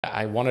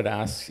I wanted to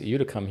ask you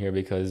to come here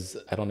because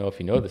I don't know if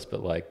you know this,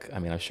 but like, I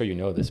mean, I'm sure you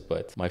know this,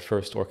 but my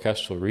first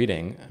orchestral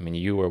reading, I mean,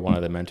 you were one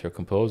of the mentor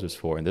composers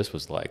for, and this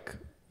was like,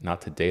 not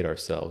to date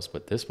ourselves,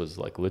 but this was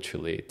like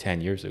literally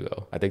 10 years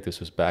ago. I think this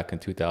was back in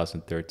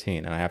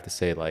 2013. And I have to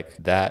say, like,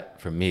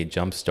 that for me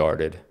jump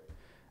started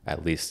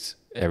at least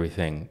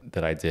everything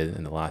that I did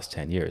in the last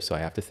 10 years. So I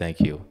have to thank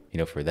you,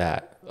 for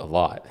that a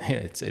lot.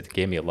 It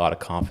gave me a lot of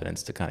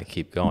confidence to kind of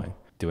keep going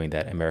doing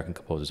that American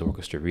Composers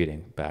Orchestra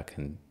reading back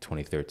in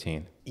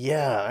 2013.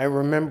 Yeah, I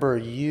remember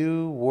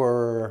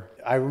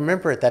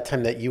at that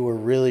time that you were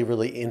really,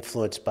 really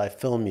influenced by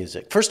film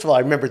music. First of all, I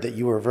remember that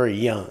you were very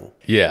young.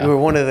 You Yeah. were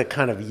one of the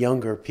kind of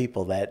younger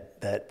people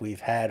that we've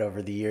had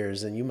over the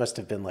years, and you must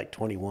have been like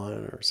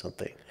 21 or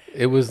something.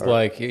 It was Or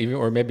like, even,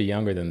 or maybe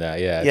younger than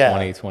that. Yeah. yeah,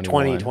 20,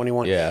 2021.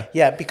 21. Yeah.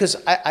 Yeah, because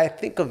I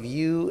think of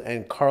you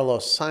and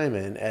Carlos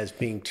Simon as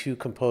being two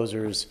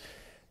composers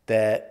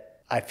that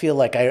I feel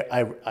like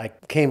I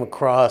came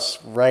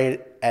across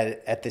right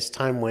at this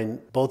time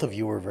when both of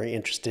you were very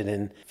interested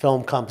in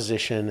film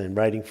composition and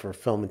writing for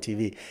film and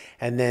TV.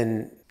 And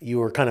then you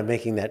were kind of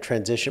making that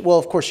transition. Well,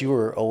 of course, you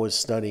were always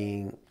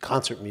studying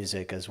concert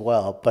music as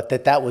well, but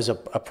that was a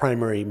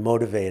primary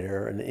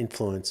motivator and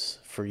influence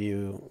for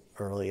you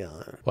early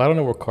on. Well, I don't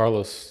know where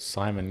Carlos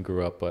Simon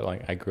grew up, but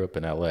like I grew up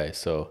in LA,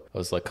 so I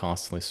was like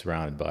constantly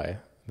surrounded by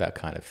that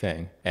kind of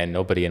thing. And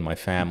nobody in my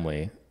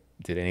family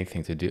had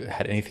anything to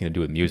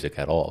do with music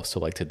at all. So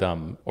like to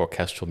them,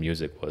 orchestral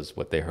music was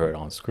what they heard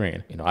on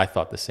screen. I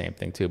thought the same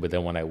thing too. But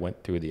then when I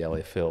went through the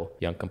LA Phil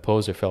Young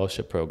Composer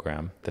Fellowship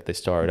program that they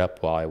started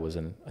up while I was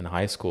in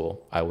high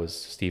school,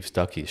 Steve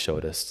Stucky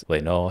showed us Les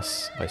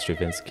Noces by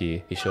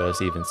Stravinsky. He showed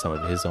us even some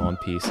of his own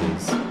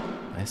pieces.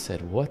 I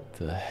said, what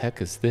the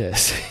heck is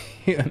this?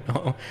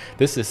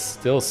 This is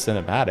still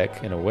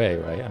cinematic in a way,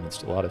 right? I mean,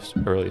 a lot of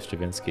early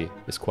Stravinsky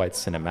is quite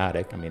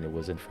cinematic. I mean, it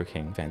was in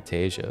freaking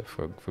Fantasia,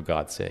 for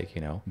God's sake,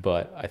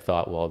 But I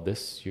thought, well,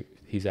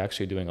 he's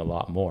actually doing a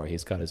lot more.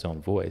 He's got his own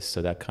voice.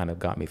 So that kind of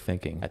got me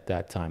thinking at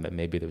that time that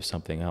maybe there's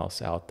something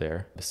else out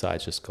there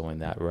besides just going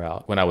that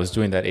route. When I was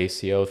doing that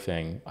ACO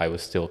thing, I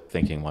was still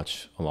thinking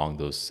much along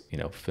those,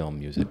 film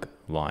music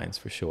lines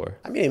for sure.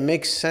 I mean, it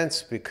makes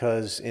sense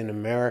because in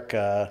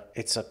America,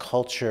 it's a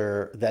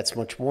culture that's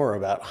much more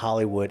about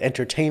Hollywood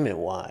entertainment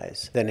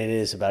wise than it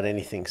is about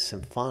anything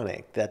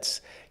symphonic. That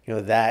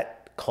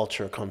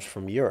culture comes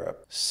from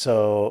Europe.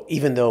 So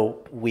even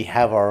though we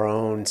have our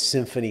own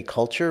symphony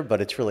culture, but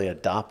it's really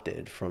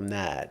adopted from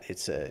that.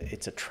 It's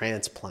a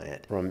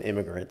transplant from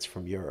immigrants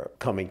from Europe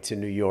coming to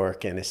New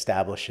York and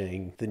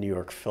establishing the New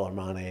York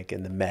Philharmonic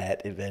and the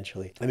Met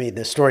eventually. I mean,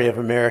 the story of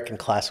American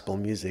classical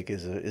music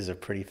is a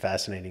pretty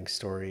fascinating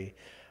story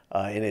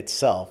in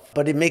itself.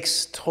 But it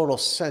makes total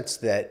sense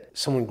that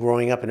someone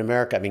growing up in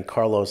America, I mean,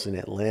 Carlos in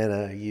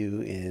Atlanta, you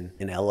in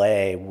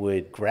LA,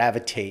 would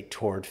gravitate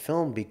toward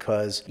film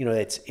because,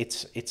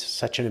 it's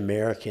such an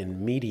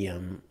American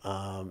medium.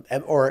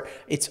 Or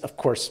of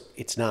course,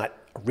 it's not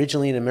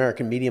originally an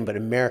American medium, but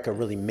America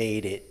really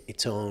made it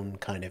its own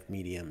kind of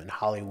medium, and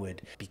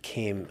Hollywood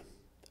became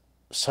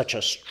such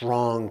a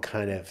strong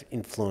kind of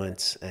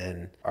influence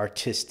and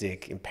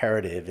artistic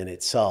imperative in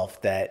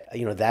itself that,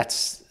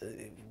 that's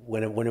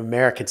when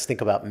Americans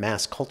think about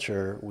mass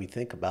culture, we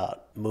think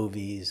about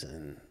movies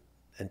and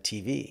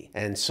TV.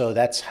 And so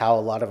that's how a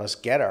lot of us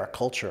get our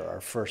culture, our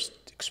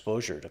first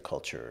exposure to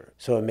culture.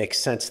 So it makes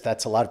sense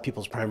that's a lot of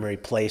people's primary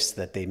place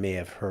that they may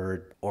have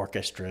heard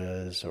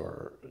orchestras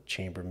or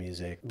chamber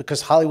music,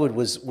 because Hollywood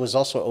was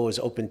also always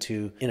open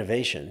to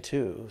innovation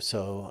too.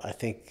 So I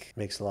think it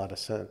makes a lot of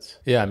sense.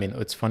 Yeah, I mean,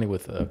 it's funny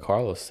with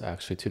Carlos,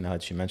 actually, too, now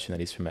that you mentioned that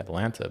he's from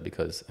Atlanta,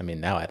 because, I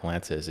mean, now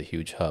Atlanta is a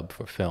huge hub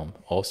for film.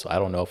 Also, I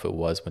don't know if it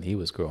was when he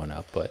was growing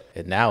up, but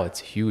now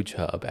it's a huge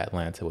hub,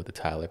 Atlanta, with the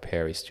Tyler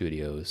Perry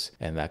studios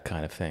and that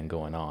kind of thing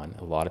going on.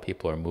 A lot of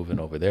people are moving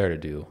over there to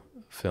do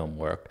film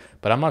work,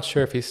 but I'm not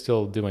sure if he's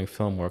still doing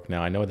film work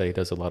now. I know that he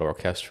does a lot of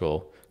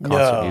orchestral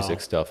concert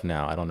music stuff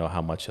now. I don't know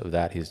how much of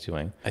that he's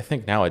doing. I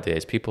think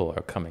nowadays people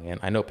are coming in.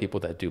 I know people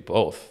that do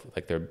both,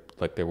 like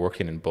they're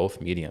working in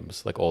both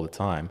mediums like all the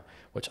time,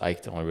 which I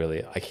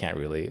can't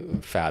really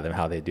fathom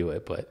how they do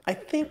it. But I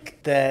think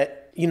that,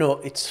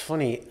 it's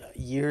funny.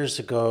 Years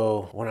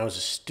ago, when I was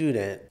a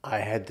student, I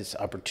had this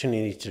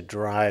opportunity to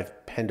drive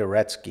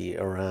Penderecki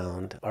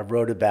around. I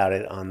wrote about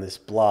it on this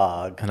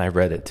blog. And I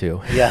read it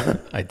too. Yeah.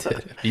 I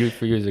did.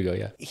 Years ago,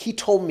 yeah. He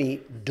told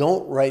me,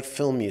 don't write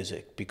film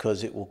music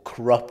because it will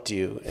corrupt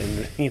you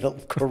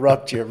and,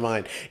 corrupt your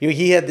mind.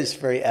 He had this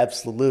very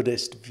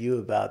absolutist view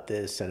about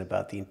this and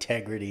about the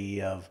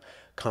integrity of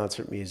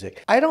concert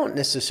music. I don't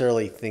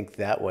necessarily think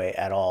that way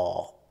at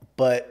all,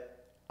 but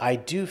I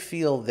do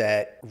feel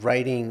that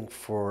writing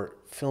for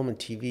film and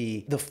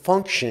TV, the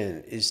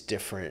function is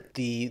different.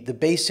 The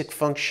basic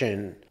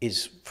function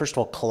is, first of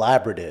all,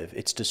 collaborative.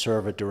 It's to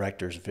serve a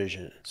director's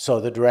vision.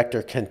 So the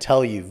director can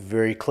tell you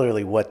very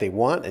clearly what they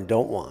want and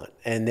don't want.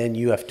 And then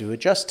you have to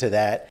adjust to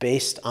that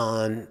based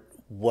on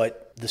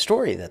what the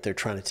story that they're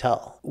trying to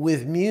tell.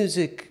 With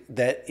music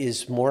that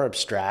is more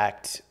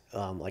abstract,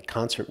 like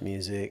concert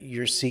music,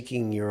 you're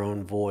seeking your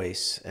own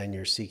voice, and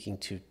you're seeking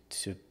to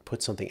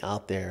put something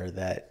out there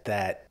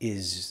that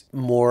is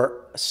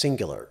more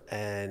singular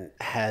and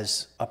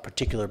has a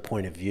particular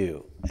point of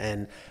view.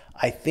 And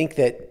I think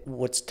that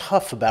what's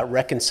tough about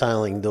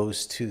reconciling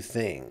those two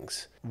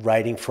things,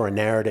 writing for a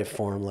narrative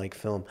form like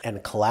film and a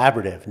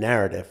collaborative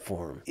narrative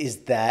form,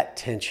 is that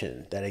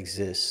tension that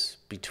exists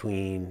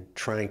between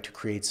trying to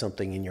create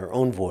something in your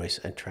own voice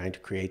and trying to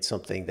create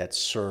something that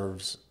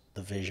serves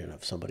the vision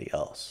of somebody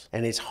else.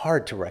 And it's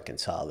hard to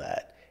reconcile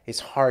that. It's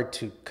hard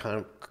to kind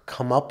of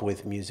come up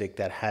with music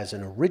that has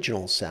an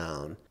original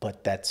sound,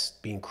 but that's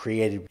being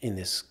created in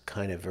this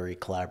kind of very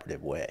collaborative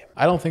way.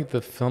 I don't think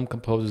the film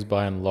composers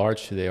by and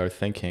large today are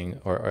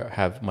thinking or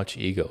have much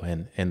ego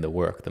in the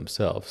work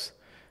themselves.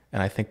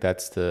 And I think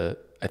that's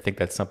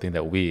something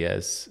that we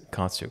as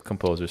concert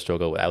composers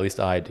struggle with. At least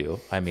I do.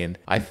 I mean,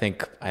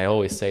 I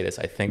always say this,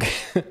 I think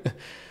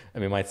I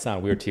mean, it might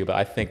sound weird to you, but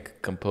I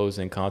think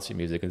composing concert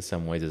music in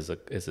some ways is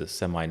a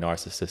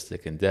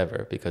semi-narcissistic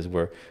endeavor, because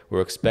we're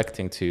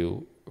expecting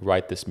to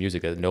write this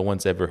music that no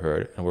one's ever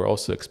heard, and we're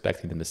also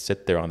expecting them to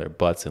sit there on their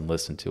butts and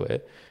listen to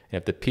it. And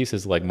if the piece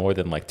is like more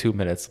than like 2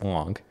 minutes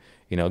long,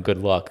 good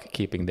luck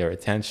keeping their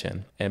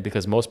attention. And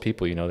because most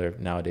people, they're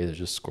nowadays are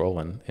just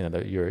scrolling.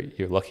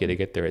 You're lucky to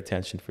get their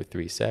attention for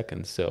 3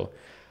 seconds. So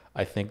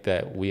I think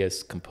that we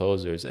as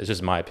composers, it's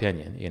just my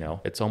opinion,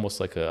 it's almost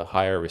like a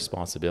higher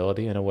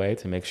responsibility in a way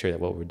to make sure that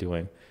what we're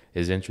doing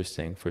is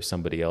interesting for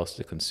somebody else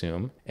to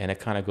consume. And it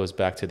kind of goes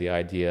back to the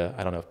idea,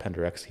 I don't know if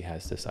Penderecki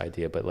has this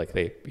idea, but like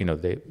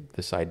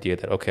this idea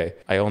that, okay,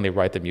 I only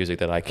write the music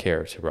that I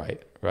care to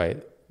write,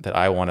 right? That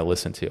I want to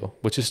listen to,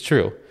 which is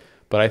true.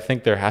 But I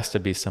think there has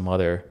to be some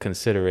other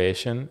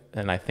consideration.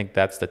 And I think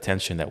that's the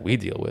tension that we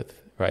deal with.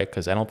 Right?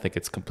 Because I don't think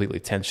it's completely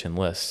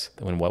tensionless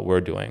in what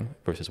we're doing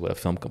versus what a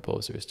film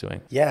composer is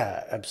doing.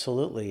 Yeah,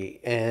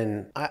 absolutely.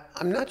 And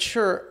I'm not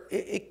sure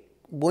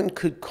one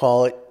could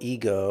call it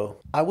ego.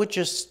 I would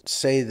just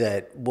say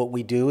that what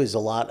we do is a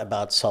lot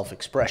about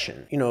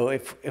self-expression.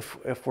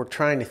 If we're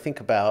trying to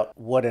think about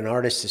what an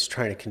artist is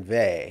trying to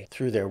convey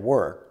through their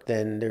work,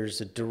 then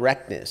there's a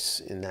directness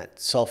in that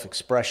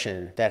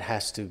self-expression that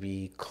has to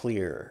be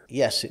clear.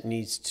 Yes, it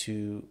needs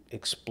to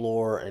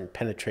explore and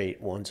penetrate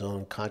one's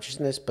own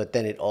consciousness, but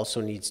then it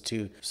also needs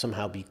to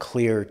somehow be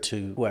clear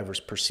to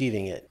whoever's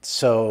perceiving it.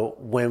 So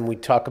when we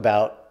talk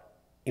about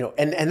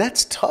and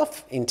that's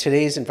tough in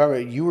today's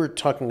environment. You were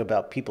talking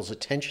about people's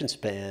attention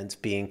spans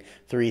being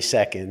 3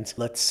 seconds.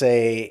 Let's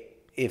say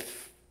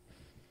if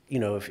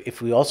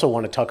we also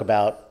want to talk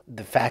about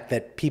the fact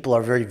that people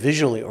are very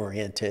visually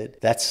oriented,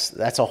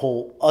 that's a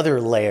whole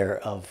other layer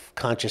of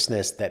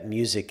consciousness that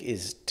music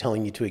is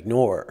telling you to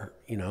ignore,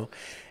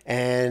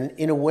 And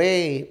in a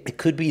way, it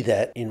could be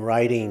that in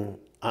writing,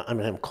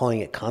 I'm calling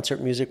it concert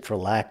music for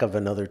lack of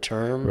another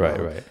term.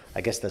 Right.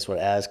 I guess that's what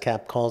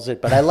ASCAP calls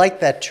it. But I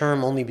like that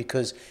term only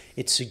because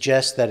it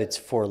suggests that it's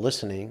for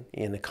listening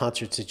in a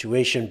concert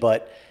situation.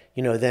 But,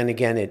 then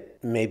again,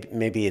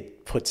 maybe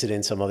it puts it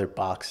in some other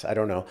box. I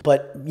don't know.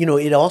 But,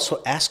 it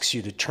also asks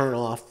you to turn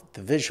off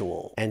the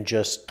visual and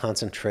just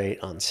concentrate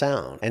on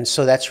sound. And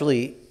so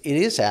it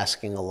is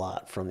asking a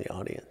lot from the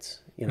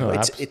audience.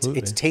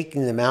 It's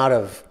taking them out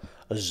of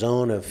a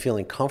zone of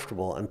feeling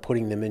comfortable and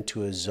putting them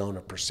into a zone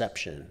of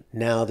perception.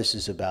 Now this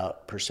is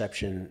about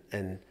perception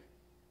and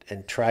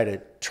try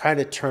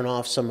to turn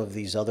off some of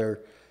these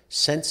other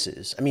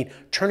senses. I mean,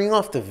 turning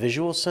off the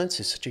visual sense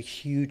is such a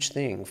huge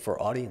thing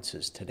for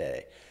audiences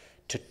today.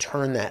 To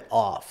turn that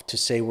off, to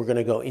say we're going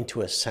to go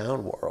into a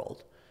sound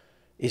world,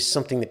 is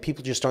something that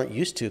people just aren't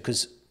used to.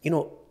 Because,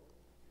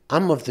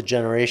 I'm of the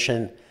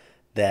generation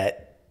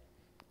that,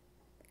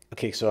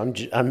 okay, so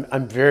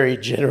I'm very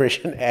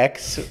Generation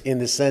X in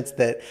the sense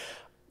that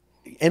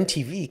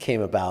MTV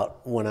came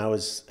about when I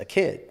was a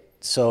kid.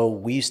 So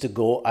we used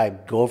to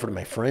I'd go over to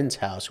my friend's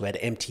house who had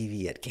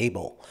MTV at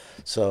cable.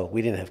 So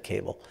we didn't have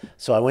cable.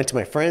 So I went to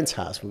my friend's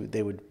house.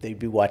 They'd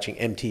be watching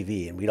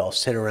MTV, and we'd all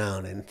sit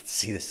around and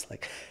see this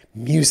like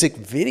music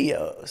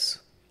videos.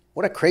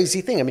 What a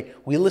crazy thing. I mean,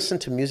 we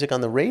listened to music on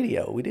the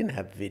radio. We didn't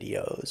have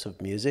videos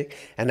of music.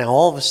 And now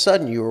all of a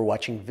sudden you were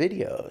watching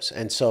videos.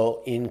 And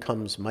so in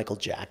comes Michael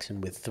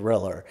Jackson with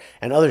Thriller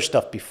and other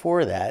stuff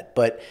before that.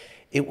 But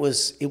it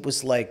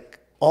was like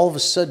all of a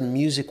sudden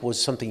music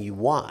was something you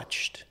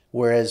watched.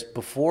 Whereas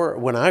before,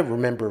 when I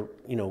remember,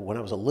 when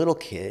I was a little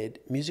kid,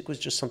 music was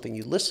just something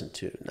you listened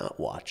to, not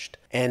watched.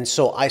 And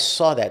so I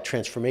saw that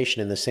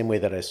transformation in the same way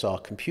that I saw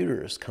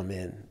computers come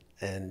in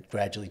and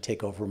gradually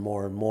take over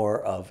more and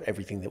more of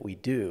everything that we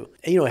do.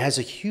 And, it has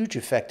a huge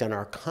effect on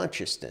our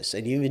consciousness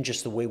and even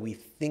just the way we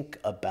think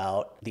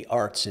about the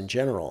arts in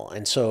general.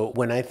 And so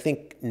when I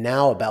think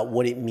now about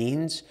what it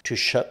means to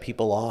shut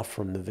people off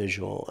from the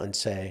visual and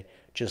say,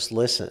 just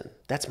listen,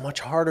 that's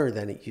much harder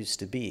than it used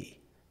to be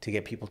to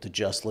get people to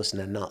just listen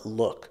and not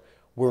look.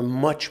 We're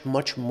much,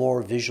 much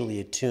more visually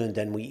attuned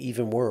than we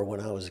even were when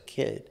I was a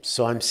kid.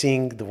 So I'm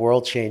seeing the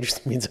world change.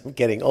 It means I'm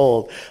getting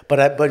old.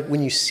 But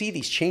when you see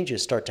these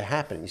changes start to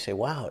happen, you say,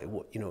 wow, it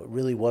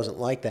really wasn't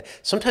like that.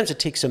 Sometimes it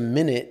takes a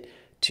minute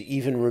to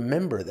even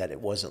remember that it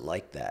wasn't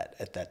like that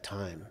at that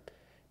time,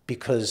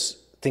 because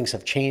things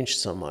have changed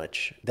so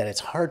much that it's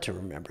hard to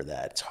remember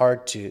that. It's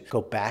hard to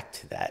go back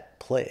to that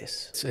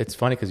place. It's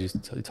funny because you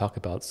talk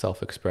about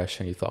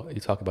self-expression, you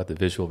talk about the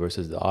visual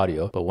versus the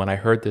audio. But when I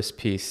heard this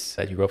piece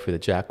that you wrote for the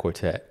Jack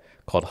Quartet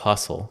called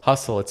Hustle,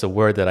 it's a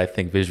word that I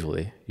think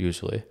visually,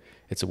 usually.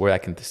 It's a word I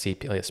can see,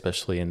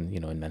 especially in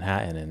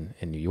Manhattan and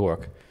in New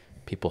York,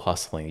 people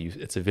hustling.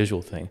 It's a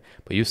visual thing.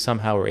 But you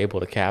somehow were able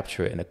to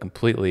capture it in a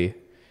completely,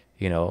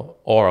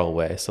 oral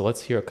way. So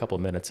let's hear a couple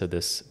minutes of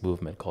this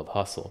movement called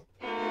Hustle.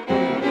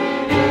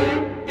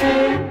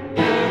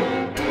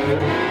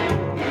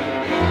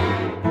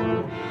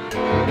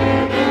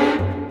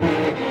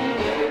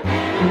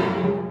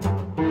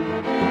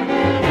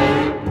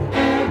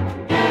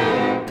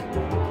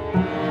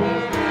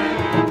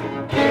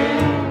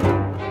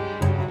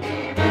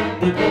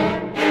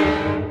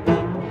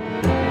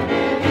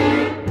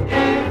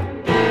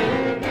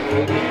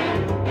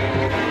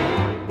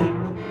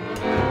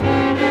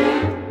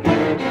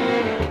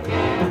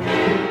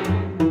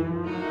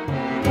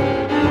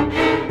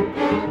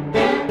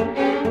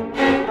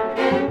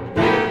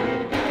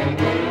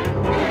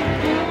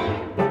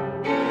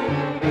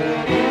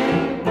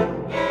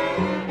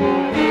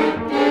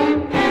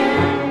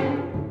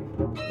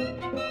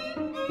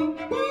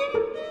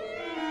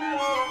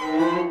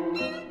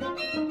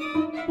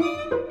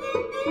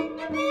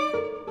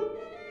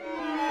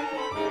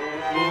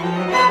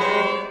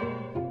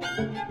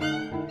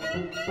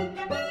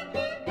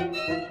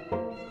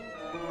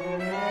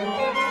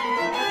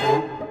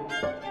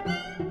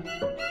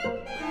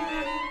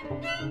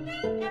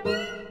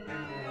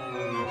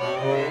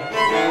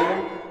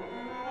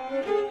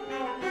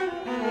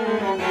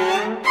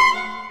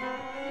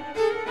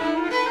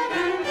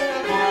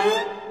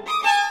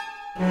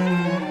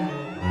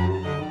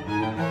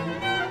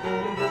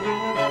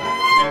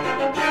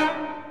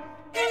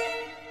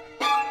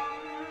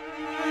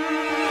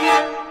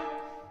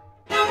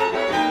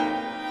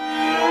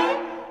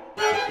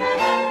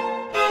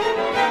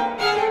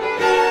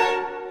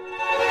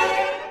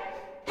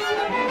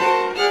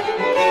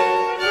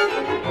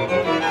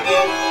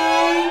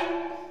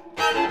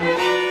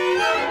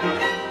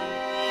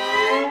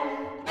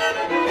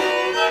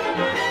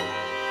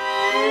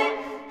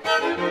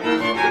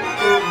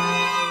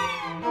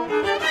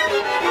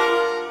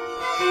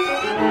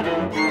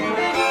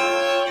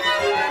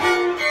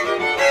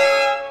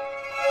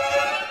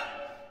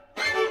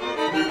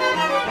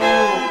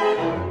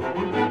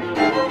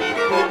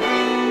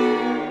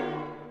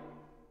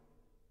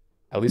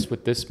 At least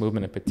with this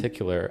movement in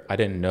particular, I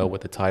didn't know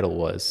what the title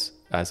was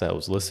as I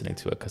was listening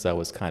to it, because I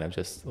was kind of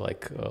just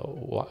like,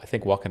 I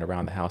think walking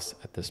around the house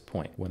at this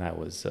point when I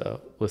was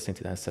listening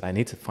to that. I said, I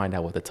need to find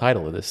out what the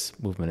title of this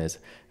movement is.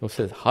 It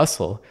said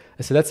Hustle.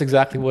 I said, that's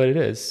exactly what it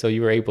is. So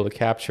you were able to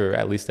capture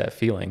at least that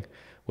feeling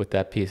with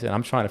that piece. And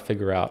I'm trying to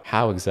figure out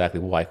how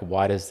exactly,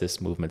 why does this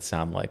movement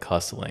sound like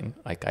hustling?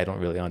 Like, I don't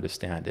really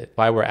understand it. If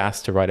I were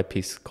asked to write a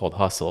piece called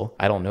Hustle,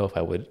 I don't know if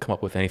I would come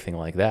up with anything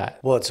like that.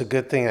 Well, it's a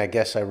good thing, I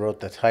guess, I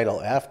wrote the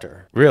title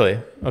after. Really?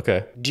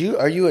 Okay.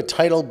 Are you a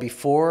title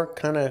before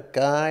kind of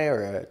guy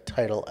or a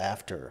title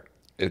after?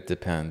 It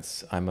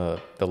depends. The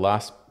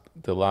last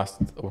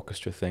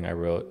orchestra thing I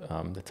wrote,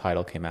 the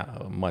title came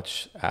out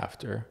much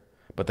after,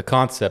 but the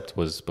concept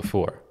was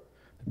before.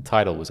 The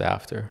title was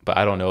after. But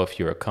I don't know if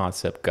you're a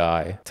concept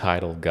guy,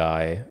 title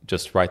guy,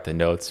 just write the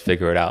notes,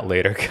 figure it out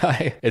later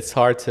guy. It's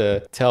hard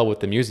to tell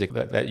with the music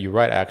that you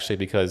write, actually,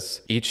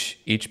 because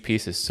each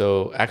piece is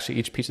so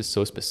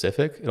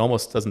specific. It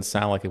almost doesn't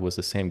sound like it was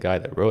the same guy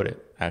that wrote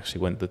it,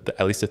 actually, when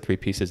at least the 3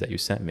 pieces that you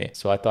sent me.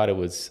 So I thought it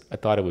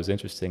was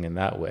interesting in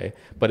that way.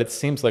 But it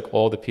seems like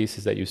all the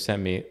pieces that you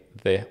sent me,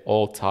 they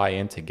all tie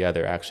in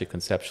together, actually,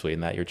 conceptually, in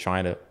that you're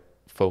trying to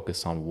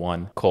focus on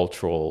one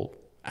cultural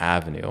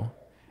avenue,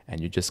 and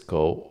you just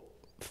go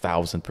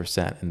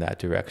 1,000% in that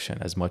direction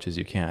as much as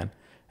you can. And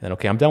then,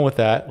 okay, I'm done with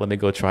that. Let me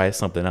go try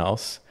something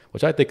else,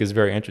 which I think is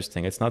very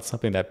interesting. It's not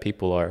something that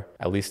people are,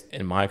 at least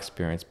in my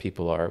experience,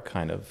 people are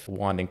kind of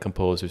wanting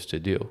composers to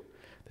do.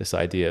 This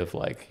idea of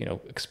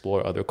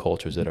explore other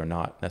cultures that are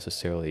not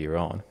necessarily your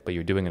own, but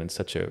you're doing it in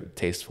such a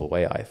tasteful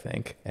way, I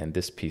think. And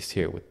this piece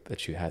here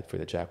that you had for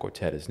the Jack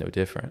Quartet is no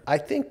different. I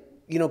think,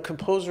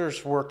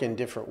 composers work in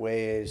different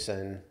ways.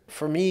 And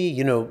for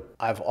me,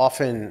 I've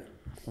often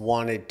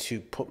wanted to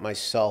put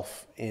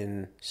myself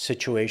in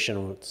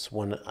situations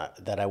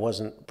that I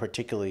wasn't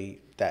particularly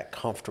that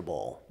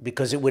comfortable,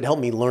 because it would help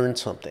me learn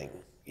something,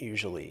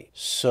 usually.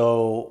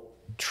 So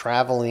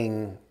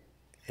traveling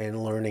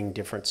and learning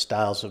different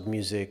styles of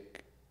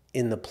music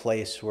in the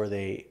place where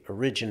they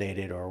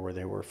originated or where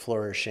they were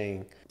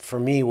flourishing, for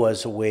me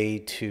is a way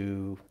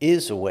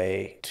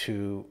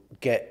to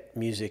get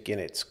music in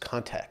its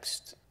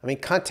context. I mean,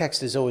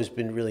 context has always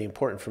been really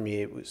important for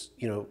me. It was,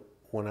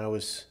 when I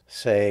was,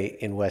 say,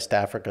 in West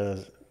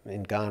Africa,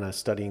 in Ghana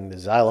studying the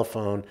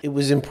xylophone, it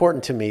was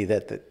important to me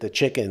that the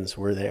chickens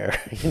were there,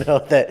 you know,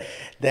 that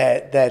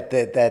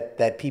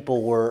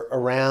people were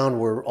around,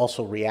 were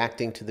also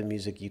reacting to the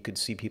music. You could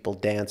see people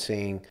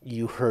dancing.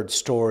 You heard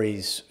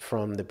stories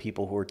from the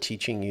people who were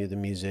teaching you the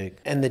music.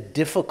 And the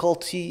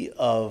difficulty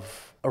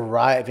of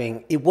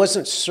arriving, it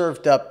wasn't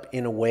served up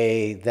in a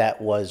way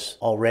that was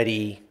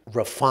already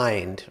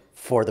refined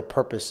for the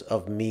purpose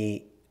of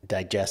me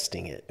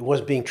digesting it. It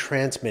was being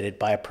transmitted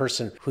by a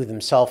person who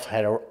themselves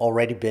had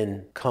already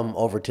come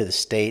over to the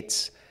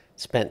States,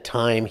 spent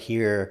time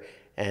here,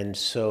 and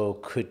so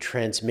could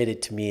transmit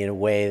it to me in a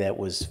way that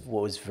was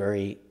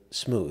very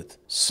smooth.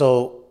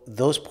 So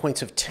those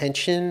points of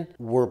tension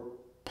were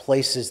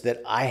places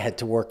that I had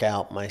to work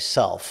out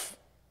myself.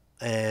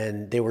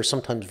 And they were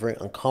sometimes very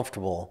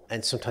uncomfortable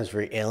and sometimes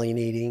very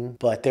alienating,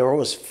 but they were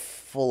always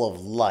full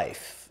of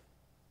life,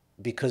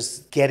 because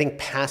getting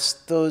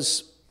past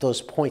those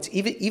points,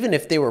 even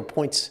if they were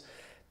points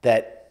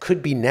that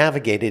could be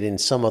navigated in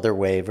some other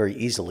way very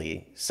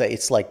easily. Say,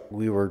 it's like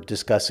we were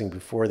discussing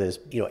before this,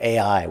 you know,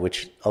 AI,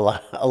 which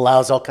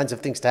allows all kinds of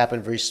things to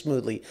happen very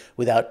smoothly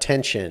without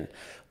tension.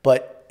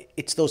 But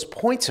it's those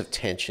points of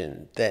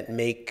tension that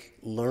make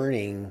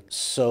learning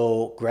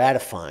so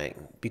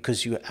gratifying,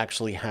 because you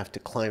actually have to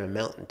climb a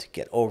mountain to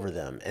get over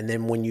them. And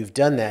then when you've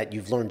done that,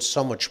 you've learned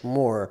so much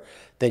more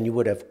than you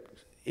would have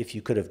if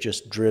you could have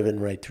just driven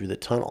right through the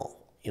tunnel,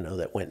 you know,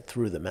 that went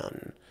through the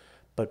mountain.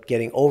 But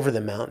getting over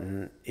the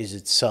mountain is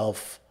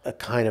itself a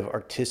kind of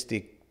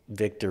artistic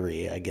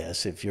victory, I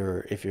guess, if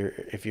you're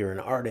an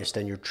artist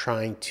and you're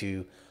trying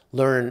to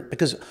learn,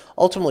 because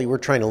ultimately we're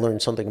trying to learn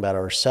something about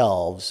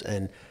ourselves.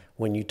 And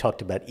when you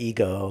talked about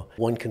ego,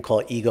 one can call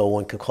it ego,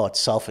 one can call it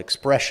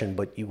self-expression,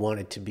 but you want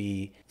it to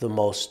be the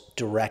most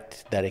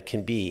direct that it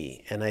can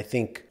be. And I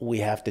think we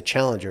have to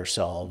challenge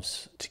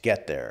ourselves to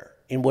get there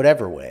in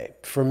whatever way.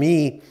 For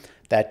me,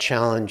 that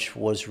challenge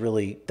was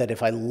really that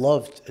if I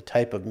loved a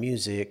type of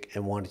music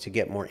and wanted to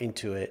get more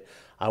into it,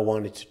 I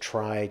wanted to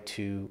try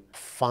to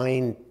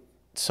find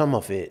some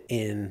of it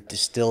in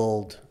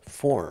distilled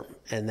form.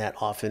 And that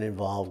often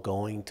involved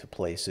going to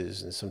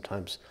places and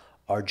sometimes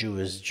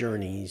arduous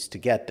journeys to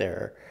get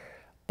there.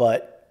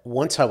 But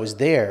once I was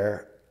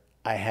there,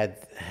 I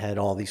had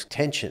all these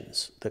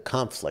tensions, the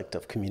conflict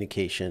of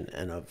communication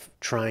and of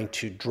trying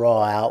to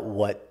draw out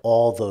what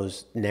all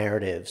those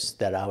narratives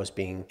that I was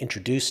being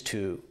introduced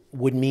to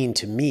would mean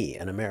to me,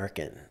 an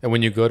American. And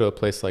when you go to a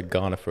place like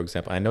Ghana, for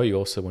example, I know you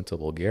also went to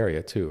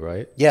Bulgaria too,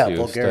 right? Yeah, to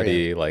Bulgaria.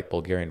 Study like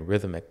Bulgarian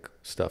rhythmic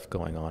stuff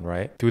going on,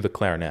 right? Through the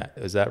clarinet,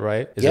 is that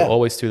right? Is Yeah. it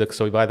always through the?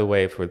 So by the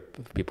way, for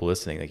people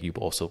listening, like you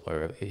also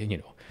are, you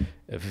know,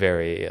 a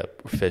very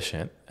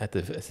proficient at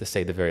to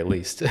say the very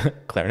least,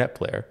 clarinet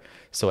player.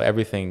 So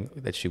everything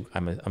that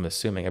I'm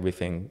assuming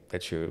everything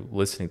that you're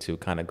listening to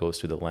kind of goes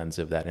through the lens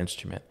of that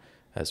instrument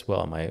as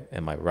well.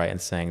 Am I right in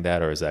saying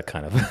that, or is that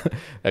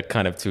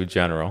kind of too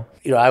general?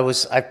 You know,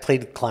 I've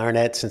played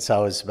clarinet since I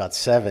was about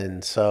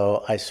 7,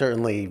 so I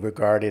certainly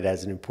regard it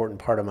as an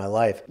important part of my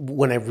life.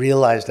 When I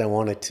realized I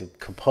wanted to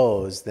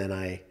compose, then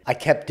I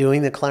kept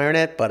doing the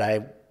clarinet, but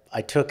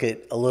I took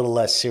it a little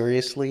less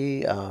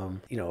seriously,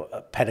 you know, a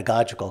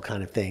pedagogical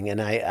kind of thing.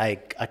 And I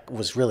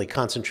was really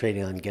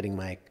concentrating on getting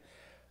my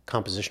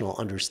compositional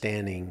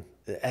understanding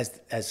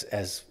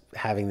as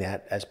having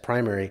that as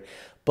primary.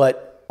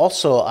 But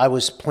also, I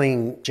was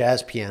playing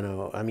jazz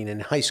piano, I mean,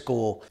 in high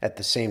school at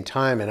the same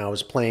time, and I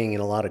was playing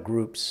in a lot of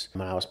groups,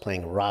 and I was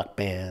playing rock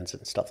bands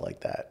and stuff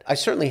like that. I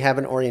certainly have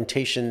an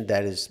orientation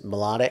that is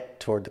melodic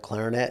toward the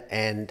clarinet,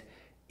 and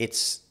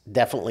it's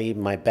definitely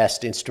my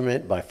best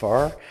instrument by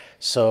far.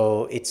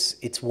 So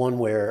it's one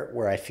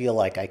where I feel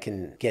like I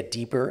can get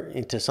deeper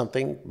into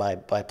something by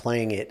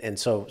playing it. And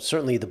so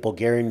certainly the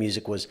Bulgarian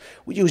music was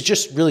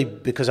just really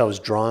because I was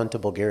drawn to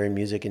Bulgarian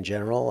music in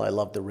general. I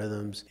love the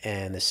rhythms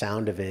and the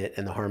sound of it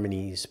and the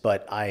harmonies.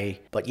 But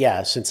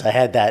yeah, since I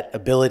had that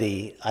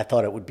ability, I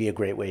thought it would be a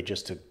great way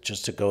just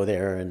to go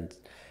there and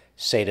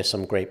say to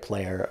some great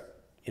player,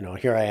 you know,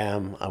 here I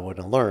am, I want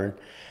to learn.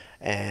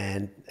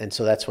 And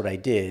so that's what I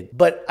did.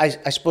 But I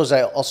suppose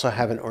I also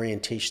have an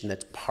orientation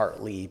that's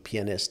partly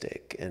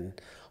pianistic and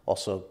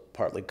also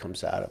partly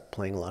comes out of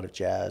playing a lot of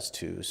jazz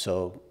too.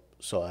 So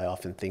I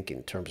often think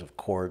in terms of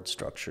chord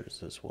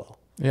structures as well.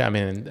 Yeah, I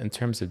mean, in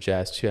terms of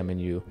jazz too, I mean,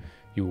 you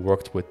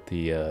worked with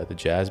the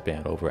jazz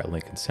band over at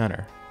Lincoln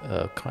Center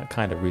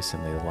kind of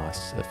recently, the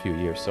last few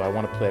years. So I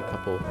want to play a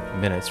couple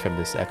minutes from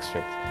this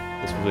excerpt,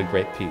 this really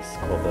great piece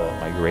called the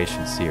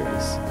Migration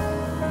Series.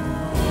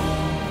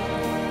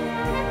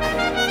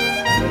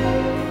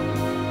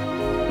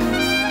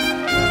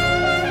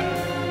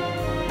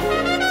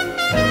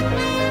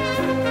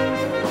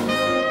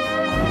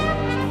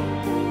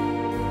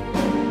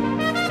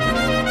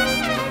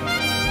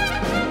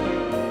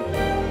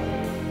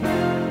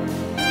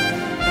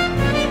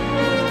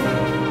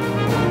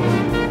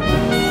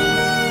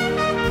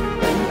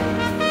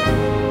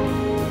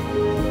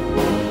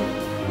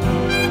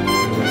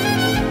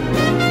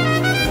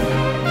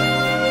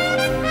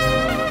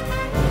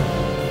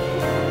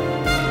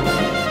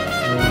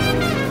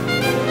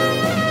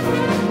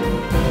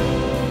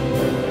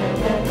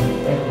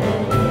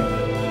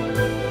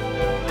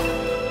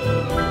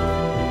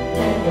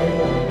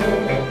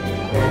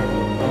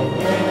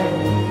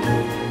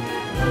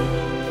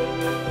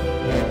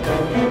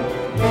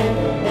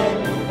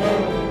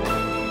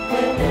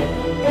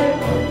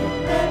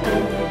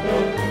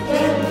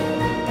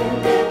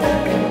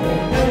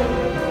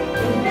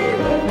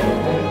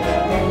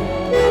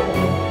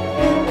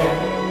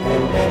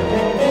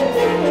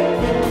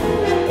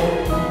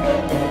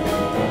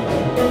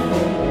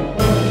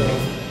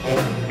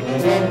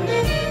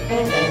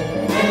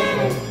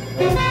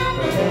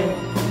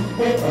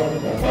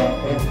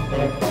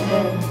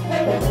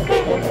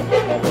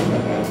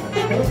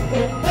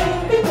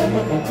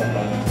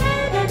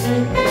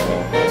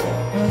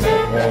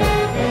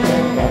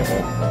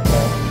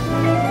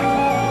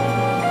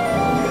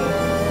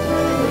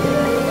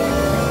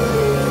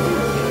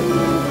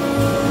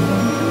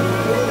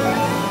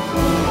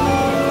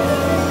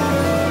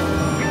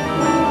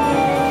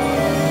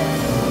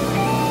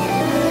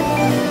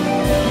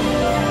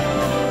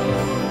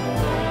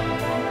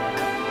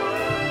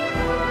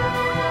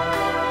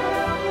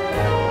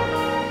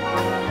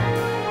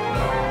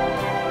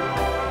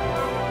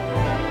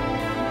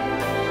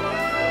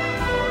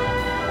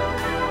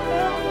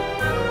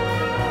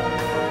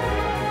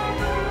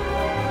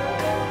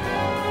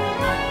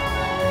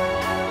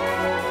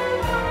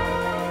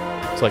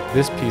 So like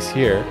this piece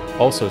here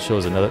also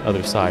shows another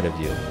other side of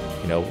you,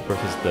 you know,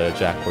 versus the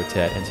Jack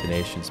Quartet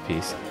intonations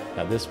piece.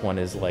 Now this one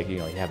is like, you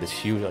know, you have this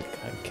huge, like,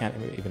 I can't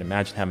even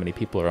imagine how many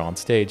people are on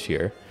stage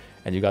here,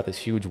 and you got this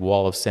huge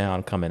wall of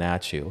sound coming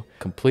at you,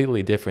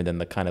 completely different than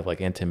the kind of like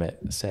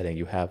intimate setting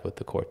you have with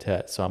the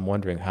quartet. So I'm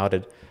wondering, how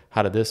did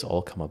this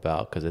all come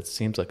about? Because it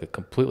seems like a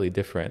completely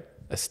different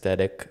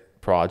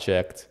aesthetic,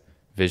 project,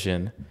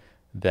 vision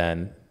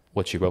than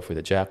what you wrote for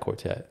the Jack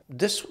Quartet.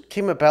 This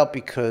came about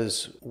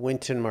because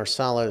Wynton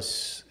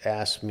Marsalis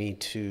asked me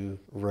to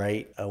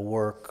write a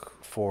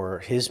work for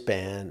his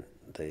band,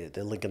 the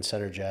Lincoln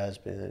Center Jazz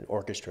Band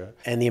Orchestra,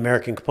 and the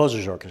American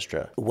Composers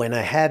Orchestra. When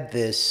I had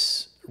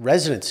this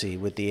residency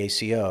with the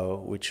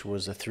ACO, which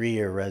was a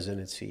 3-year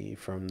residency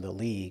from the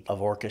League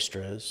of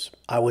Orchestras,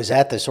 I was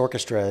at this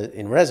orchestra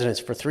in residence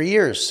for 3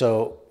 years,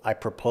 so I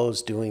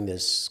proposed doing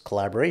this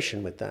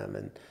collaboration with them,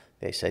 and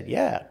they said,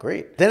 yeah,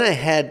 great. Then I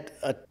had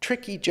a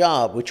tricky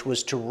job, which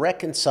was to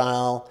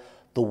reconcile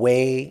the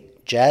way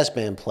jazz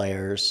band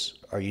players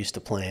are used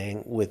to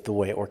playing with the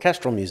way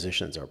orchestral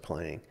musicians are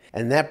playing.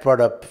 And that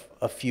brought up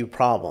a few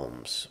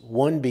problems.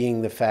 One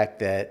being the fact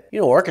that, you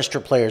know,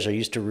 orchestra players are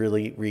used to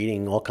really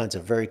reading all kinds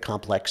of very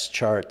complex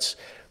charts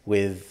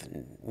with,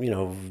 you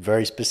know,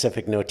 very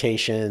specific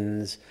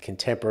notations,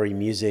 contemporary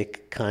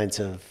music kinds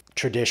of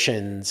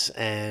traditions,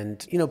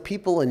 and, you know,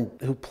 people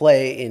who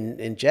play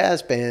in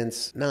jazz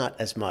bands, not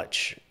as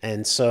much.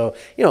 And so,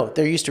 you know,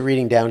 they're used to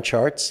reading down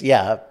charts,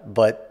 yeah,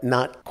 but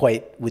not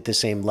quite with the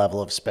same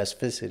level of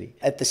specificity.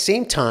 At the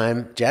same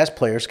time, jazz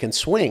players can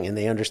swing, and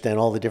they understand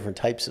all the different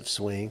types of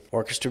swing.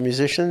 Orchestra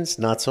musicians,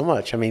 not so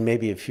much. I mean,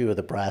 maybe a few of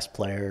the brass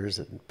players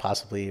and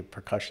possibly a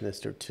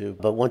percussionist or two.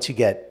 But once you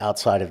get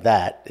outside of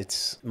that,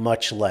 it's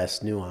much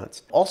less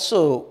nuanced.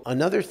 Also,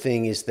 another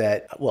thing is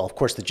that, well, of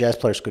course, the jazz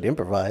players could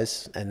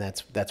improvise, and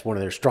that's one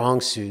of their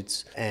strong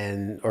suits,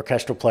 and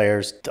orchestral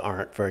players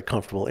aren't very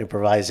comfortable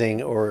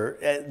improvising, or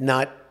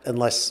not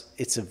unless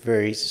it's a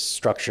very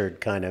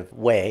structured kind of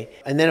way.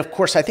 And then, of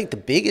course, I think the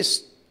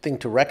biggest thing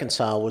to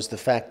reconcile was the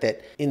fact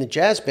that in the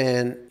jazz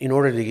band, in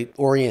order to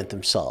orient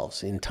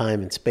themselves in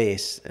time and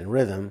space and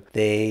rhythm,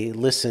 they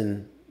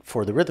listen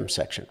for the rhythm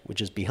section,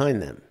 which is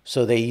behind them.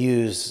 So they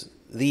use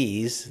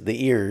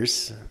the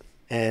ears,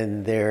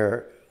 and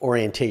their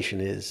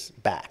orientation is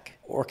back.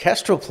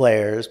 Orchestral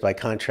players, by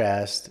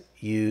contrast,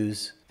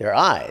 use their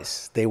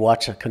eyes. They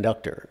watch a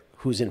conductor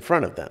who's in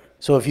front of them.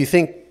 So if you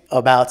think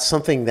about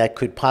something that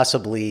could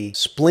possibly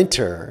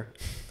splinter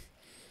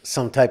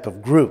some type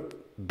of group,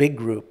 big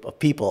group of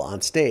people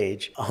on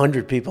stage,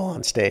 100 people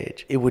on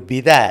stage, it would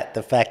be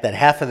the fact that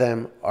half of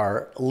them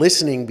are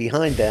listening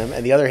behind them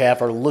and the other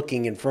half are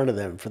looking in front of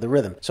them for the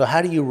rhythm. So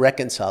how do you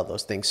reconcile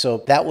those things?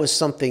 So that was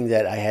something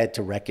that I had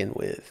to reckon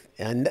with.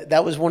 And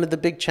that was one of the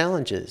big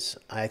challenges.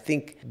 I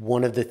think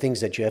one of the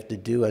things that you have to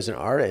do as an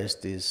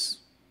artist is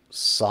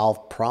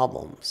solve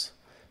problems.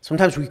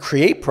 Sometimes we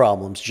create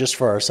problems just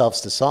for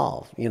ourselves to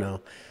solve, you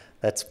know.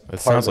 It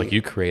sounds like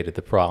you created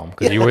the problem,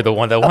 because you were the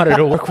one that wanted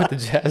to work with the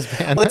jazz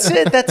band. Well,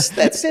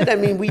 that's it. I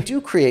mean, we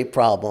do create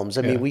problems.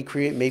 I mean, we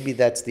create, maybe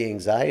that's the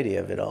anxiety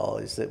of it all,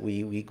 is that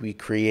we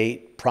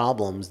create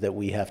problems that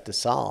we have to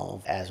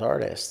solve as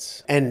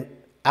artists. And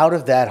out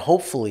of that,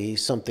 hopefully,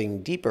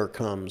 something deeper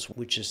comes,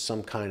 which is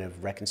some kind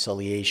of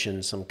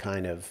reconciliation, some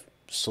kind of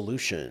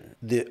solution.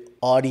 The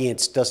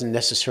audience doesn't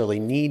necessarily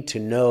need to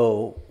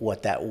know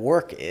what that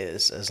work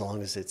is, as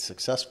long as it's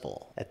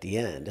successful at the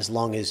end. As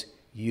long as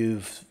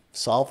you've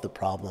solved the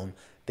problem,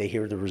 they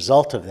hear the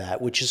result of that,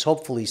 which is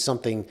hopefully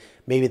something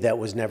maybe that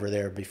was never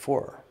there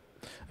before.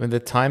 I mean, the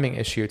timing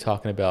issue you're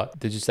talking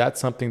about, is that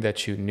something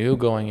that you knew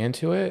going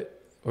into it,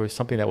 or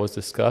something that was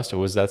discussed, or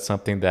was that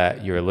something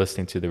that you're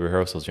listening to the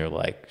rehearsals and you're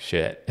like,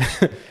 shit,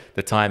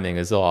 the timing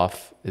is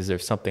off? Is there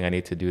something I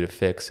need to do to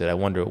fix it? I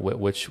wonder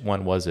which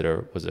one was it,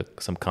 or was it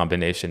some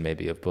combination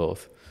maybe of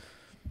both?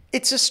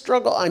 It's a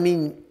struggle. I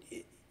mean,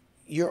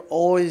 you're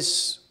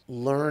always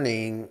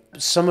learning.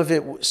 Some of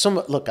it,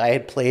 look, I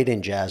had played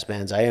in jazz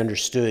bands. I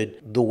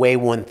understood the way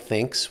one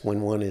thinks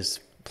when one is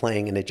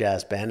playing in a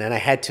jazz band, and I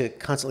had to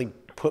constantly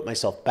put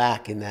myself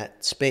back in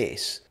that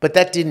space. But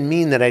that didn't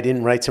mean that I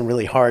didn't write some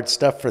really hard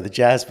stuff for the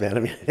jazz band. I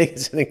mean, I think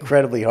it's an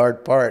incredibly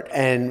hard part.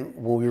 And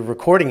when we were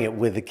recording it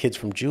with the kids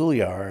from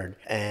Juilliard,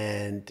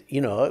 and, you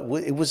know,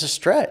 it was a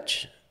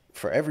stretch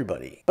for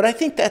everybody. But I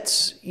think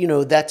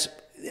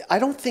I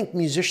don't think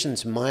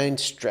musicians mind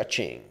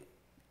stretching.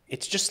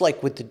 It's just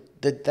like with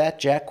that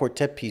Jack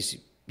Quartet piece,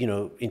 you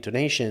know,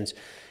 intonations,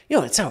 you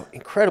know, it's an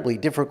incredibly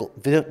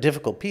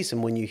difficult piece.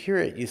 And when you hear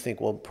it, you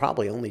think, well,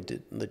 probably only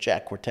the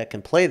Jack Quartet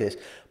can play this.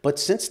 But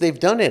since they've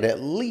done it,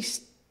 at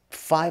least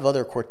 5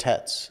 other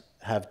quartets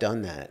have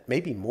done that,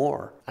 maybe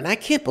more. And I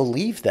can't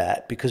believe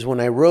that, because when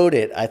I wrote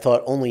it, I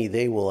thought only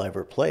they will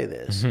ever play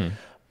this. Mm-hmm.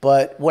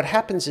 But what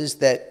happens is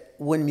that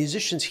when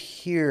musicians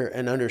hear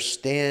and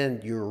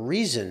understand your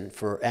reason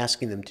for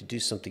asking them to do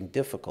something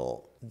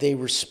difficult, they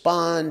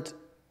respond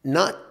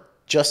not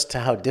just to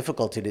how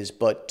difficult it is,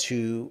 but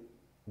to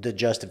the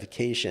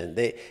justification.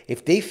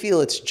 If they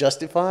feel it's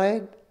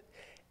justified,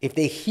 if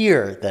they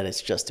hear that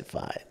it's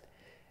justified,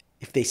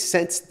 if they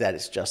sense that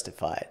it's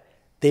justified,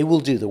 they will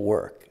do the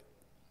work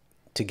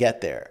to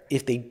get there.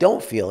 If they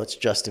don't feel it's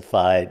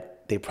justified,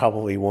 they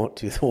probably won't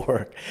do the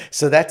work.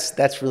 So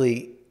that's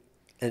really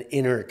an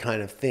inner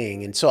kind of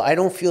thing. And so I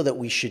don't feel that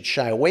we should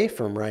shy away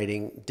from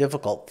writing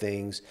difficult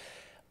things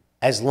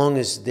as long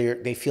as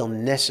they feel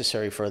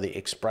necessary for the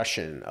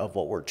expression of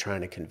what we're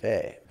trying to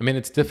convey. I mean,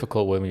 it's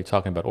difficult when you're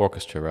talking about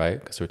orchestra, right?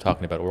 Because we're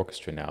talking about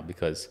orchestra now,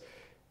 because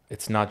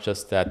it's not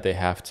just that they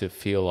have to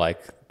feel like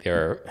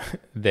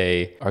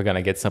they are going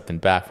to get something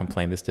back from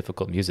playing this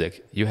difficult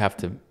music. You have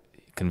to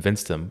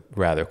convince them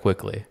rather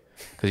quickly,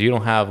 because you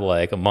don't have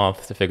like a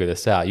month to figure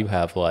this out. You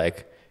have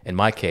like, in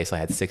my case, I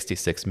had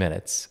 66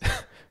 minutes a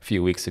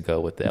few weeks ago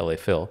with the LA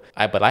Phil.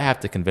 But I have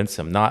to convince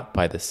them not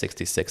by the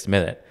 66th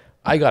minute.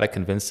 I got to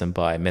convince them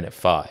by minute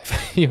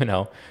 5,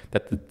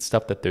 that the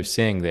stuff that they're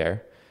seeing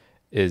there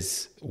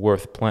is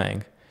worth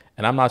playing.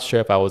 And I'm not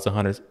sure if I was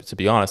 100, to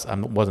be honest,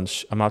 I'm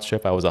not sure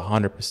if I was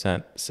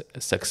 100%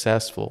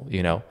 successful,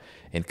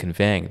 in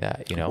conveying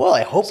that, Well,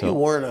 I hope you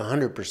weren't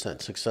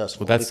 100%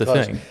 successful. Well, that's the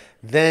thing.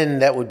 Then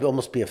that would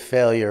almost be a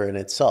failure in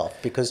itself,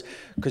 because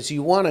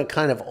you want to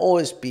kind of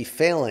always be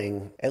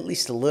failing at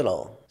least a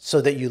little so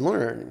that you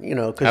learn,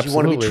 because you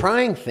want to be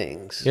trying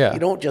things. Yeah. You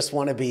don't just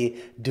want to be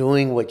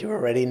doing what you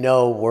already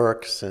know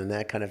works and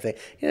that kind of thing.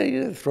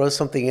 You throw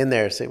something in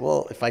there and say,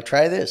 well, if I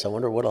try this, I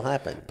wonder what'll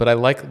happen. But I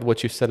like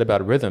what you said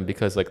about rhythm,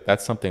 because like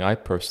that's something I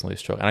personally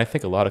struggle. And I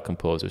think a lot of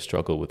composers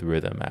struggle with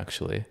rhythm,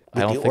 actually.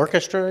 With the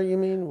orchestra, you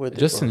mean?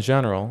 Just in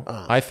general,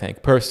 I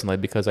think, personally,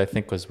 because I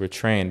think because we're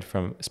trained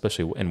from,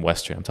 especially in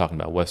Western, I'm talking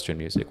about Western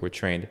music, we're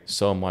trained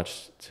so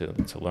much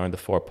to learn the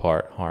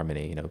 4-part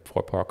harmony,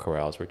 4-part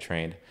chorales. We're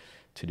trained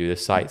to do the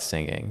sight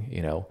singing,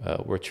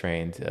 we're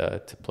trained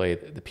to play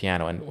the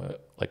piano,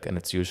 and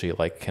it's usually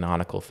like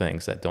canonical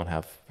things that don't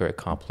have very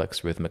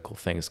complex rhythmical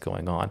things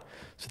going on.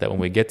 So that when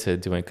we get to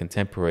doing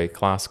contemporary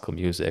classical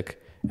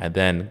music and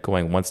then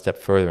going one step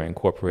further and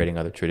incorporating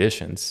other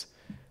traditions,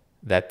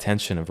 that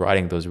tension of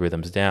writing those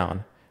rhythms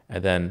down,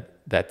 and then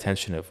that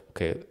tension of,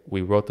 okay,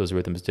 we wrote those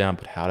rhythms down,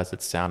 but how does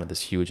it sound in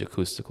this huge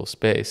acoustical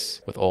space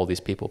with all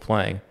these people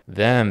playing?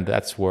 Then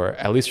that's where,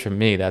 at least for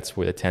me, that's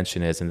where the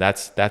tension is. And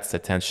that's the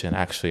tension,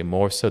 actually,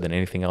 more so than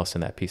anything else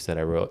in that piece that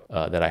I wrote,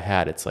 that I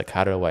had. It's like,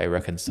 how do I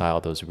reconcile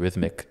those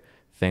rhythmic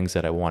things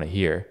that I want to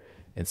hear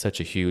in such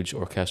a huge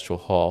orchestral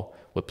hall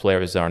with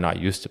players that are not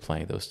used to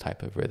playing those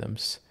type of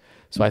rhythms?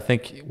 So I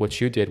think what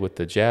you did with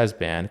the jazz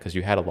band, because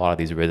you had a lot of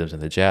these rhythms in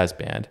the jazz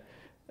band,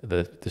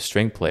 the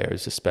string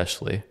players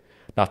especially,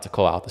 not to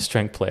call out the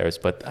string players,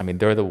 but I mean,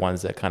 they're the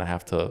ones that kind of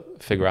have to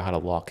figure out how to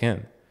lock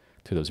in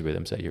to those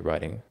rhythms that you're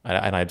writing.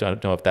 And I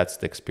don't know if that's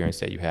the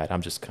experience that you had.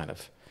 I'm just kind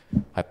of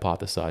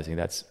hypothesizing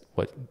that's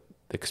what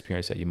the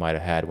experience that you might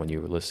have had when you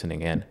were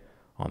listening in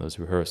on those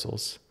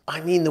rehearsals.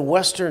 I mean, the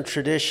Western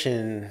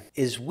tradition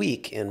is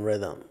weak in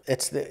rhythm.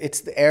 It's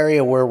the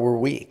area where we're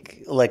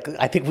weak. Like,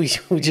 I think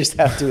we just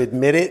have to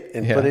admit it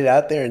and put it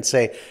out there and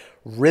say,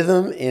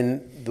 rhythm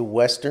in the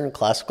Western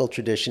classical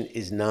tradition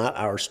is not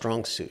our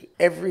strong suit.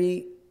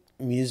 Every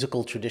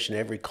musical tradition,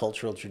 every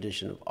cultural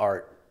tradition of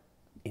art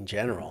in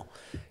general,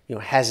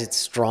 has its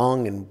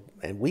strong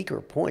and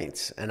weaker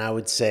points. And I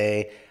would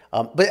say,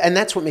 and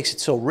that's what makes it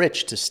so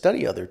rich to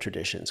study other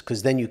traditions,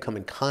 because then you come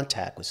in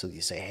contact with, so you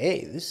say,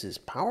 hey, this is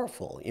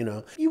powerful.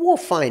 You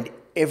won't find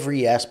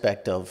every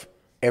aspect of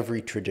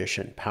every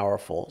tradition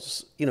powerful.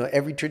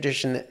 Every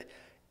tradition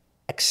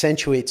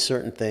accentuates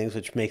certain things,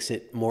 which makes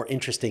it more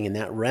interesting in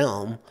that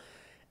realm.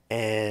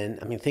 And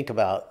I mean, think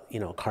about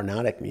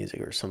Carnatic music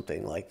or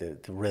something, like the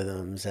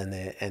rhythms and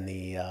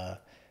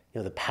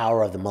the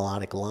power of the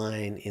melodic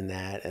line in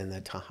that, and the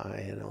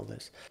tahai and all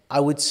this. I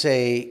would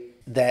say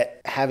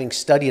that having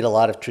studied a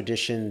lot of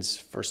traditions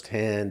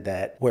firsthand,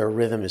 that where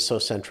rhythm is so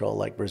central,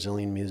 like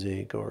Brazilian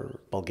music or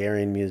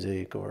Bulgarian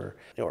music or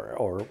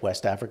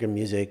West African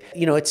music,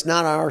 it's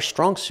not our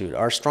strong suit.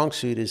 Our strong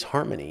suit is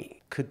harmony.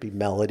 Could be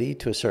melody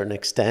to a certain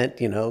extent,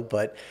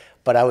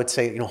 but I would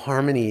say,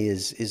 harmony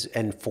is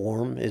and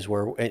form is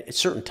where, a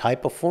certain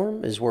type of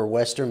form is where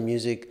Western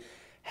music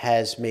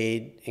has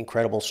made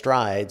incredible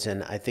strides.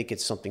 And I think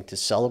it's something to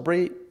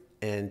celebrate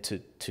and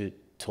to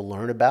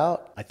learn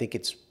about. I think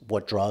it's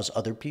what draws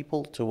other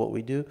people to what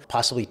we do.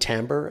 Possibly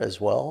timbre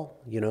as well.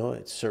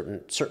 It's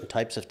certain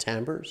types of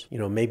timbres.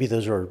 Maybe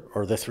those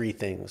are the three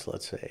things,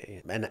 let's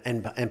say,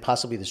 and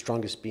possibly the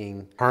strongest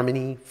being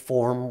harmony,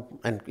 form,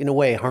 and in a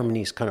way,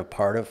 harmony is kind of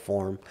part of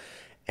form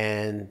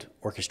and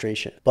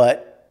orchestration.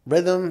 But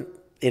rhythm,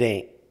 it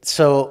ain't.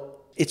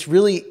 So it's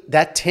really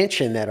that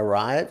tension that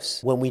arrives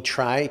when we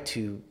try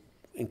to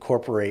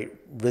incorporate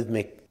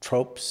rhythmic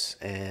tropes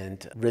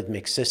and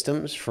rhythmic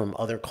systems from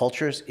other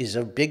cultures is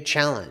a big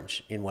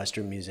challenge in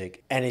Western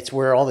music. And it's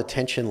where all the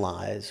tension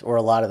lies, or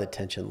a lot of the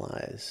tension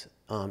lies,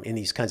 in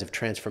these kinds of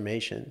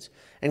transformations.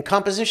 And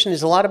composition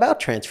is a lot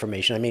about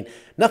transformation. I mean,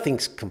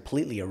 nothing's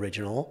completely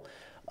original.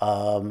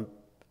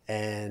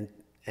 And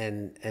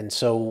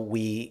so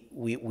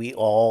we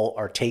all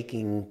are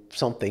taking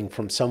something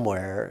from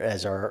somewhere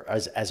as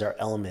our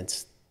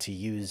elements to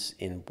use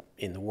in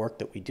the work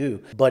that we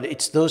do. But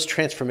it's those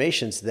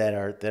transformations that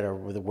are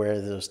where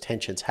those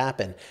tensions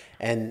happen,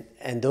 and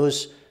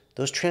those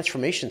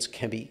transformations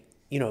can be,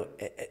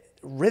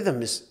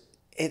 rhythm is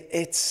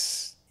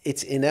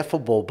it's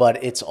ineffable,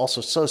 but it's also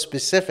so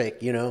specific.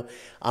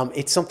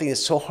 It's something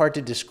that's so hard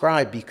to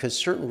describe because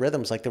certain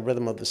rhythms, like the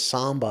rhythm of the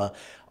samba,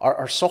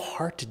 are so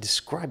hard to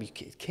describe. You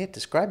can't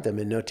describe them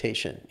in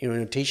notation.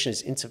 Notation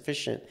is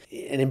insufficient.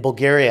 And in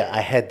Bulgaria,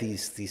 I had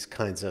these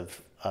kinds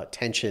of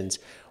tensions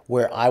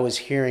where I was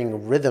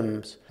hearing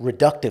rhythms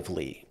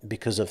reductively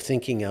because of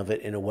thinking of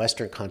it in a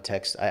Western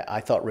context.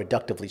 I thought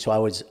reductively, so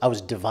I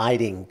was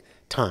dividing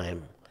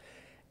time,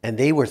 and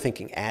they were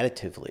thinking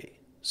additively.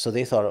 So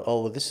they thought,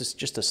 oh, well, this is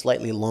just a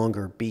slightly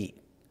longer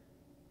beat.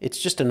 It's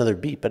just another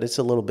beat, but it's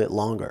a little bit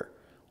longer.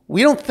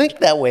 We don't think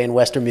that way in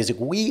Western music.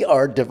 We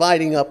are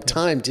dividing up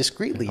time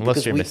discretely.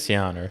 Unless you're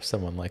Messiaen or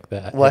someone like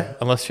that. What? Yeah.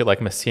 Unless you're like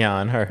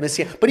Messiaen or...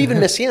 Messiaen. But even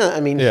Messiaen, I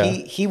mean, Yeah.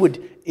 he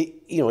would,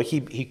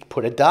 he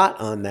put a dot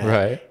on that.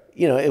 Right.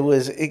 It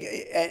was,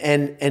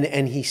 and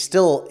it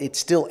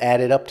still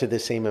added up to the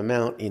same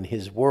amount in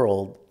his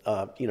world,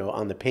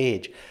 on the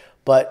page.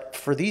 But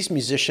for these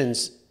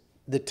musicians,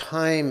 the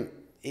time,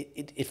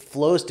 it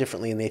flows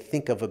differently, and they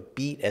think of a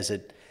beat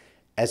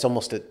as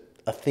almost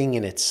a thing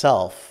in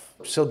itself.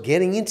 So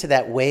getting into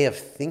that way of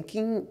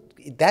thinking,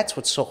 that's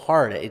what's so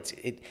hard.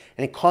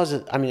 It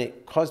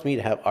caused me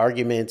to have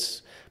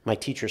arguments. My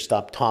teacher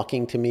stopped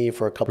talking to me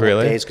for a couple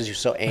of days because he was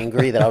so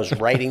angry that I was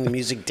writing the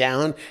music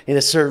down in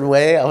a certain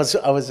way.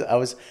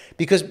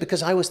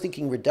 Because I was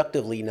thinking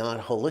reductively, not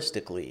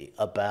holistically,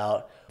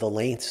 about the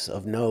lengths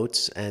of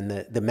notes and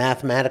the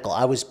mathematical.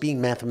 I was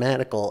being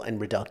mathematical and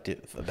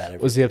reductive about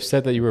it. Was he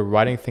upset that you were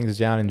writing things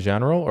down in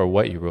general, or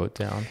what you wrote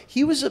down?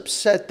 He was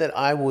upset that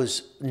I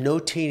was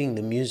notating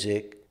the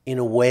music in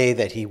a way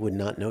that he would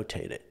not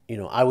notate it.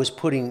 I was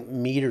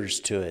putting meters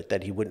to it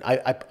that he wouldn't.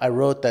 I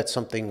wrote that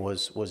something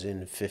was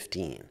in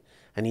 15,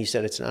 and he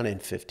said, it's not in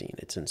 15,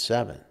 it's in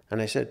 7.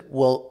 And I said,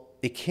 well,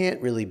 it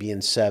can't really be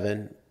in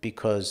 7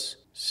 because,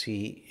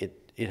 see,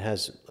 it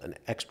has an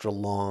extra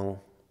long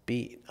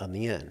beat on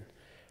the end.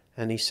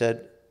 And he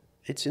said,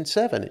 it's in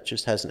 7, it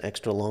just has an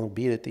extra long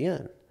beat at the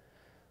end.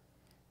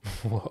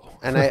 Whoa.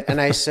 And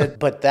I said,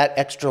 but that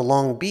extra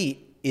long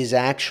beat is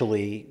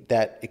actually,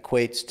 that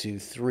equates to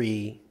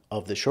 3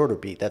 of the shorter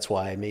beat. That's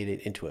why I made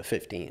it into a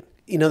 15.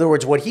 In other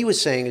words, what he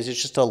was saying is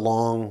it's just a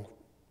long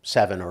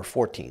 7 or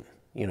 14,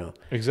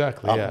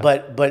 Exactly, yeah.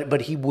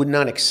 But he would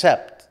not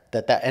accept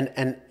that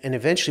and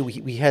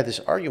eventually we had this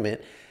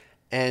argument,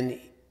 and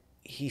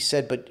he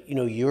said, but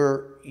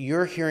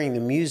you're hearing the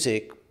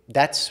music,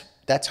 that's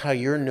how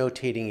you're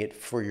notating it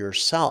for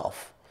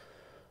yourself.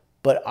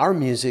 But our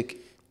music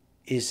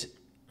is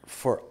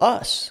for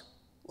us.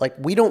 Like,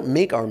 we don't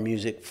make our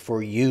music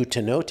for you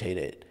to notate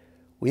it.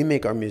 We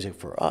make our music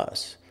for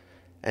us.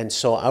 And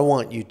so I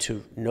want you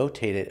to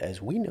notate it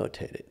as we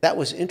notate it. That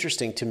was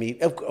interesting to me.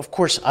 Of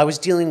course, I was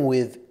dealing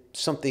with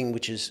something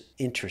which is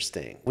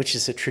interesting, which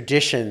is a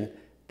tradition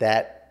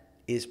that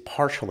is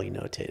partially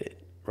notated,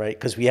 right?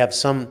 Because we have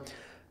some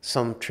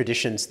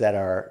traditions that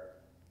are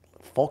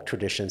folk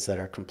traditions that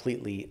are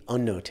completely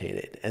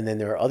unnotated. And then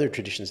there are other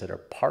traditions that are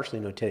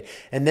partially notated.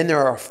 And then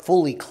there are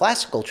fully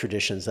classical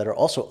traditions that are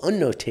also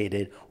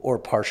unnotated or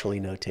partially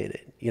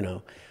notated,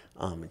 in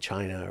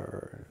China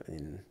or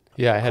in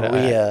Korea.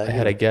 I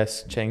had a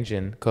guest,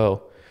 Changjin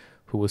Ko,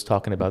 who was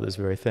talking about this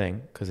very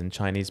thing, because in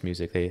Chinese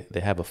music, they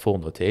have a full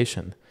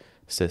notation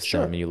system.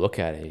 Sure. And you look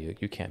at it,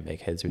 you can't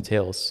make heads or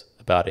tails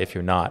about it if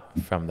you're not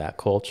from that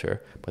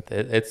culture. But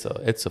it's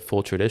a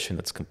full tradition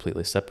that's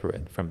completely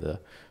separate from the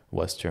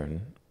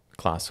Western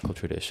classical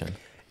tradition.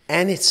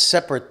 And it's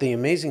separate. The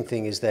amazing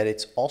thing is that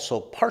it's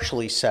also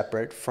partially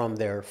separate from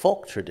their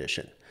folk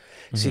tradition.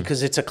 See,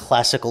 because it's a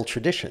classical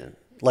tradition.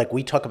 Like,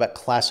 we talk about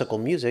classical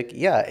music.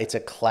 Yeah, it's a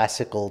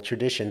classical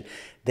tradition.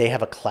 They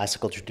have a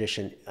classical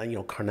tradition.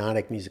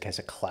 Carnatic music has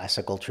a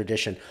classical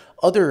tradition.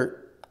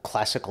 Other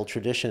classical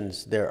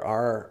traditions, there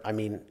are,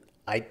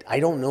 I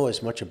don't know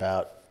as much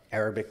about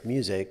Arabic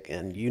music,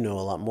 and you know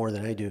a lot more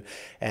than I do.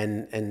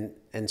 And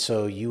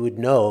so you would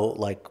know,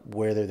 like,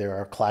 whether there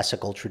are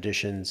classical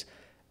traditions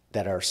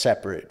that are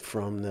separate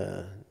from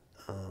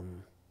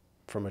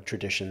from a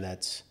tradition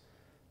that's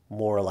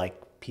more like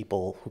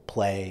people who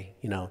play,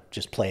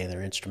 just play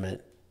their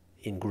instrument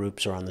in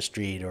groups or on the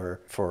street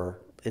or for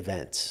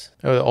events.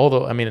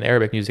 Although, in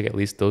Arabic music, at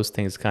least those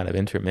things kind of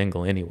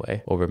intermingle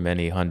anyway over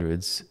many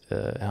hundreds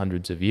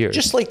of years.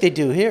 Just like they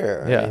do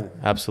here. Yeah,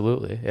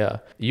 absolutely. Yeah.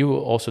 You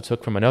also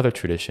took from another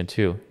tradition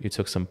too. You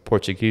took some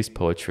Portuguese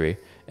poetry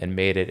and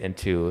made it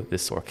into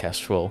this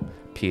orchestral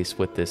piece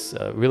with this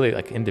really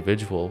like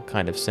individual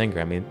kind of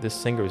singer. This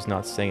singer is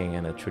not singing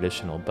in a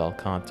traditional bel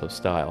canto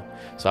style.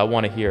 So I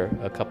want to hear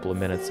a couple of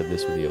minutes of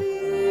this with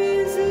you.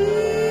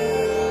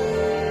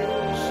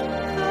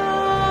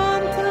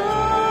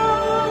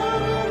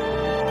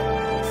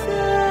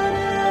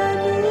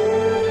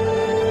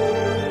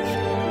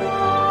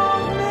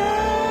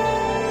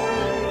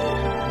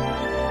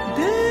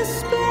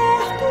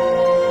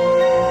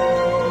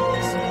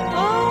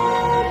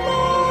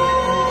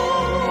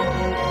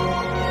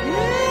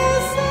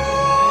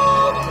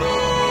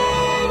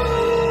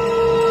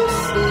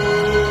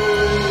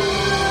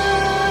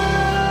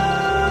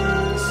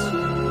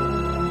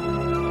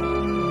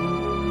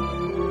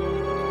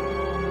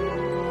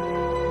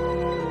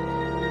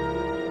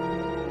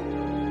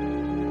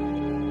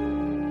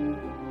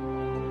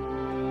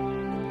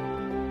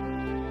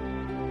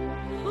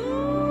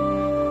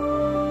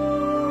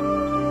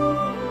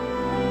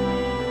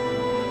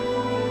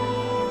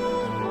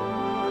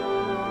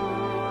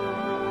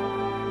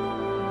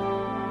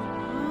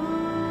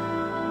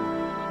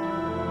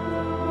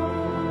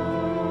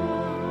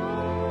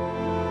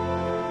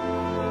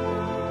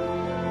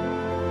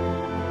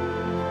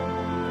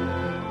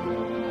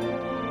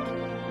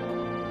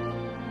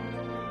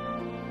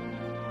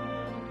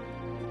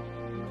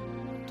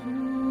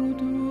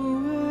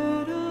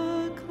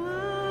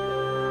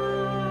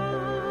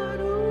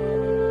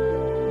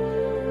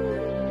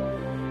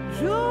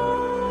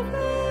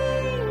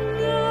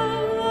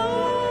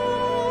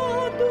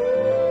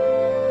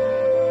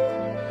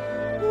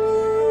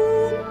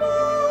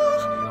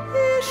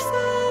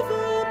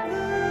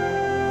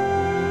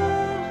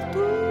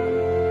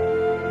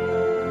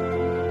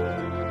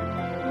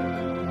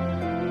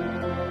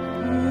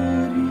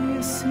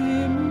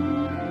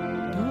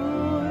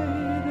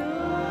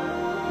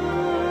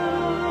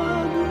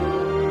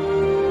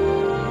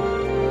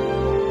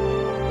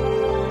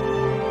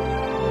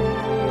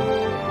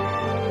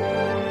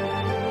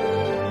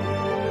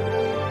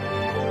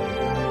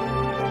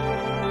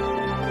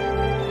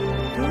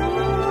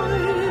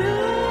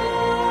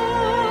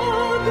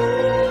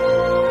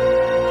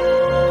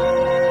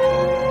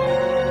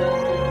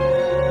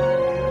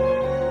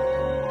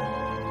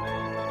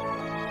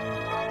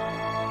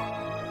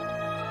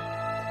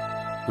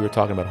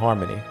 talking about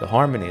harmony. The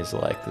harmony is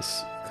like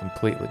this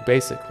completely,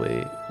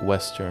 basically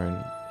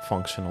Western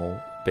functional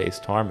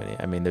based harmony.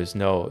 I mean,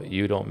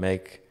 you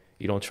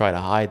don't try to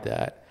hide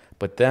that.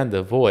 But then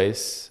the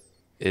voice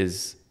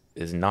is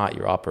not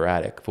your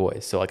operatic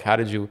voice. So like,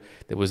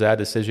 was that a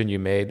decision you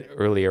made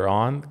earlier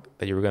on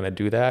that you were going to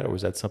do that? Or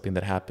was that something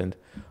that happened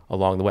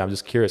along the way? I'm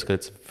just curious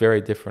because it's a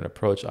very different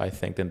approach, I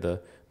think, than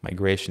the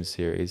Migration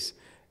series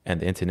and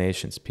the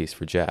intonations piece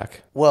for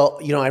Jack. Well,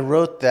 I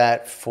wrote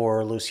that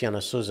for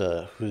Luciana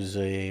Souza, who's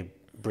a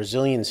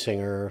Brazilian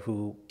singer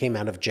who came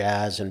out of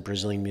jazz and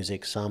Brazilian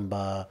music,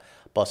 samba,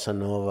 bossa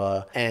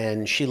nova,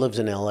 and she lives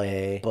in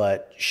LA,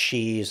 but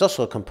she's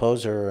also a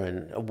composer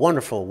and a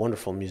wonderful,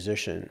 wonderful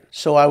musician.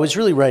 So I was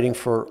really writing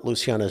for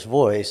Luciana's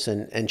voice,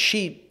 and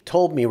she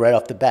told me right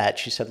off the bat,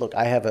 she said, look,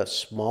 I have a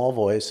small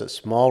voice, a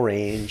small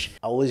range.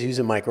 I always use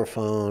a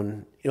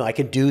microphone. I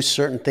can do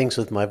certain things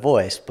with my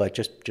voice, but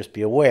just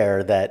be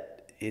aware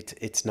that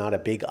it's not a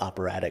big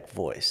operatic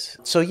voice.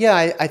 So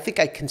yeah, I think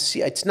I can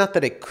see, it's not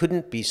that it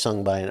couldn't be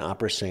sung by an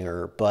opera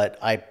singer, but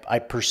I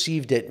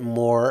perceived it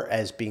more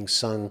as being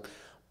sung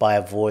by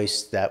a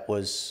voice that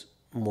was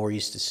more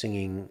used to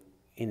singing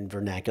in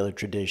vernacular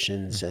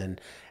traditions.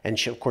 And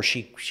she, of course,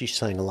 she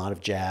sang a lot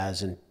of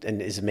jazz and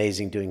is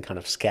amazing doing kind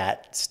of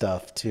scat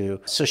stuff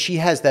too. So she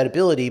has that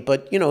ability,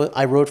 but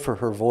I wrote for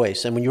her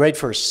voice. And when you write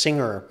for a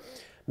singer,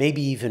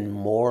 maybe even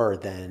more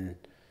than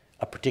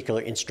a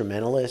particular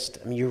instrumentalist,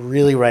 I mean, you're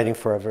really writing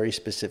for a very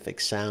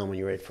specific sound when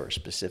you write for a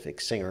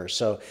specific singer.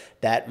 So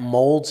that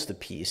molds the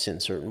piece in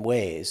certain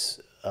ways,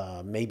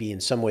 maybe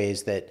in some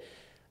ways that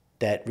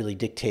really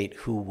dictate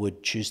who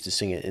would choose to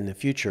sing it in the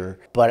future.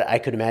 But I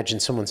could imagine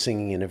someone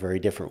singing in a very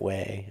different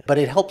way. But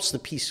it helps the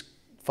piece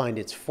find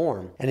its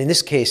form. And in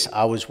this case,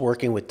 I was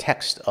working with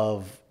text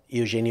of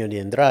Eugenio de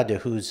Andrade,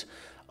 who's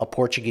a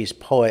Portuguese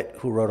poet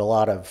who wrote a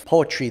lot of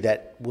poetry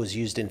that was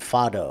used in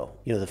fado.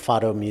 The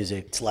fado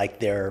music, it's like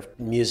their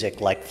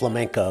music, like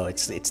flamenco.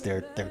 It's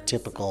their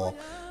typical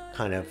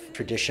kind of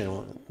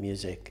traditional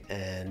music.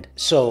 And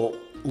so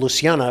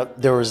Luciana,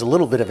 there was a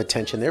little bit of a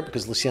tension there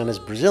because Luciana's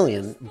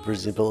Brazilian.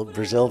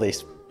 Brazil, they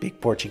speak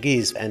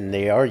Portuguese and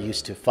they are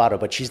used to fado,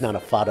 but she's not a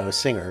fado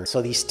singer.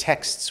 So these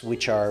texts,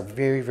 which are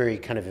very, very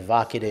kind of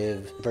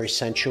evocative, very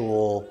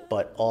sensual,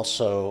 but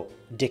also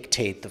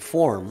dictate the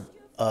form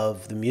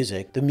of the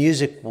music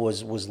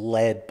was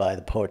led by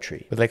the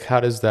poetry. But like, how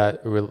does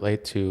that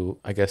relate to,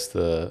 I guess,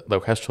 the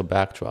orchestral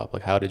backdrop?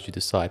 Like, how did you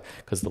decide?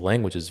 Because the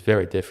language is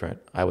very different,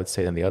 I would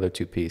say, than the other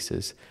two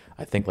pieces.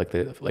 I think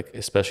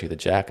especially the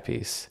Jack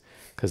piece,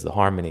 because the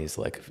harmonies,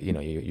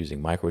 you're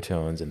using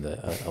microtones, and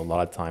a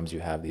lot of times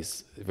you have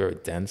these very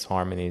dense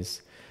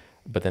harmonies.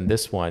 But then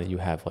this one, you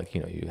have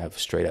you have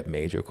straight up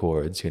major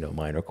chords,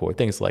 minor chord,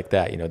 things like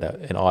that, that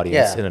an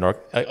audience,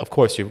 of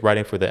course, you're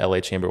writing for the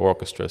LA Chamber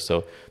Orchestra,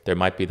 so there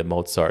might be the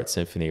Mozart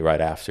symphony right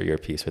after your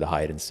piece, or the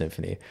Haydn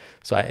symphony.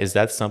 So is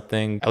that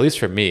something, at least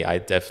for me, I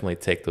definitely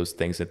take those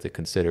things into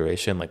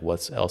consideration, like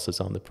what else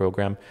is on the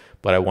program.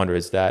 But I wonder,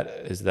 is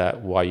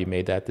that why you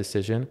made that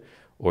decision?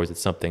 Or is it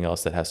something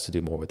else that has to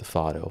do more with the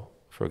fado,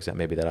 for example,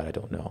 maybe that I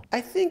don't know?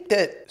 I think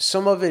that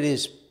some of it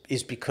is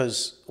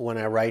because when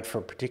I write for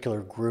a particular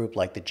group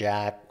like the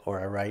Jack, or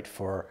I write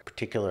for a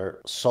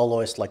particular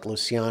soloist like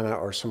Luciana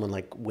or someone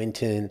like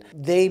Wynton,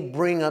 they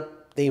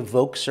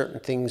evoke certain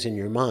things in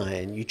your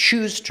mind. You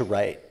choose to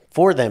write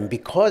for them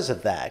because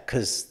of that,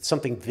 because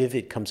something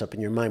vivid comes up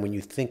in your mind when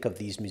you think of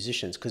these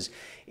musicians, because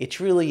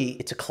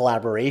it's a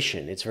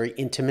collaboration. It's very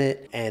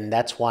intimate, and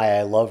that's why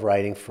I love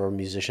writing for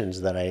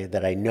musicians that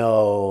I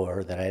know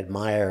or that I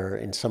admire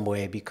in some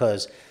way,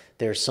 because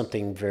there's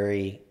something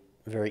very,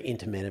 very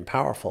intimate and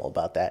powerful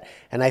about that.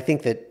 And I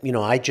think that,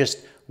 I just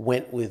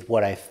went with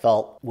what I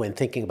felt when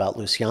thinking about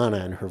Luciana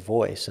and her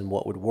voice and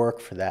what would work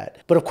for that.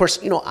 But of course,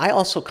 I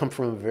also come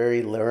from a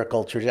very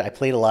lyrical tradition. I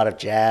played a lot of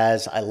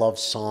jazz. I love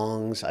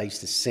songs. I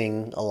used to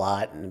sing a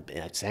lot, and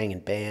I sang in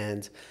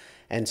bands.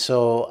 And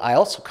so I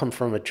also come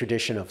from a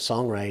tradition of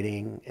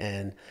songwriting,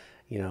 and,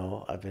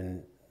 I've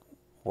been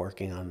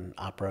working on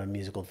opera and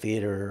musical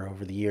theater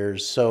over the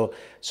years. So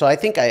I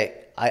think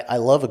I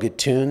love a good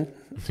tune.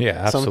 Yeah,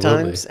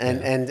 absolutely.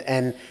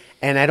 Sometimes.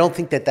 And I don't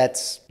think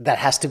that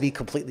has to be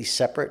completely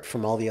separate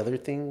from all the other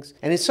things.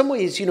 And in some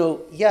ways,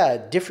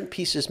 different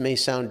pieces may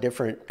sound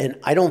different. And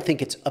I don't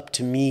think it's up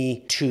to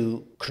me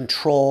to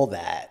control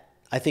that.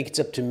 I think it's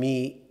up to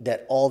me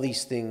that all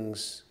these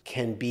things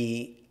can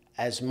be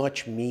as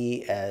much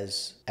me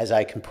as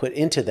I can put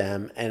into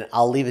them. And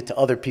I'll leave it to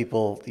other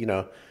people,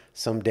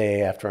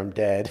 someday after I'm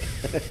dead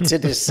to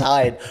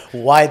decide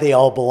why they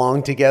all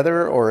belong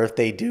together, or if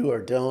they do or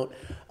don't,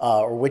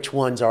 or which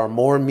ones are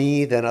more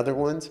me than other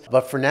ones.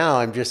 But for now,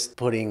 I'm just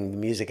putting the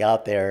music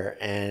out there,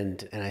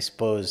 and I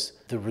suppose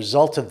the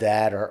result of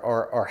that,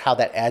 or how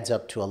that adds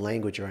up to a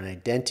language or an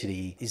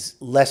identity, is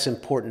less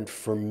important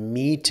for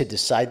me to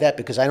decide that,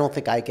 because I don't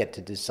think I get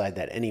to decide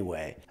that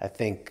anyway. I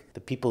think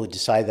the people who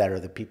decide that are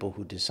the people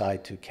who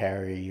decide to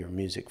carry your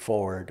music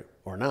forward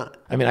or not.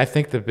 I mean, I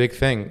think the big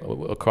thing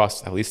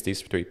across at least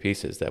these three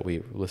pieces that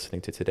we're listening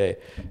to today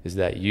is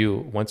that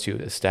once you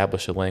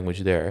establish a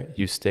language there,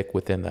 you stick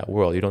within that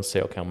world. You don't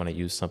say, okay, I'm going to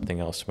use something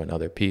else from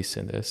another piece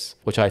in this,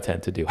 which I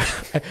tend to do.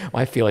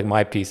 I feel like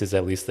my pieces,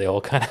 at least, they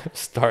all kind of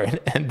start and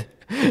end.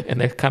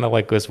 And they're kind of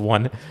like this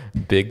one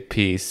big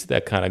piece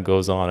that kind of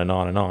goes on and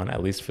on and on,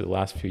 at least for the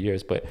last few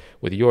years. But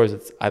with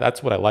yours,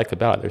 that's what I like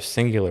about it. They're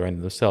singular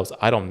in themselves.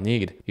 I don't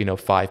need,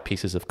 5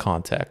 pieces of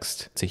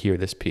context to hear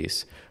this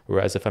piece.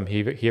 Whereas if I'm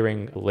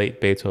hearing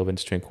late Beethoven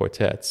string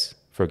quartets,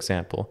 for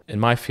example, in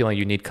my feeling,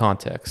 you need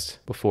context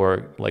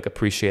before like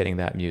appreciating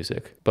that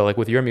music. But like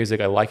with your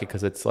music, I like it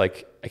because it's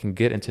like I can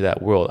get into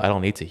that world. I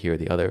don't need to hear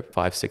the other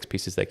 5, 6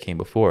 pieces that came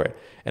before it.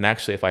 And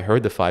actually, if I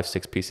heard the 5,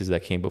 6 pieces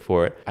that came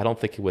before it, I don't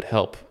think it would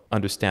help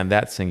understand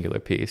that singular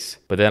piece.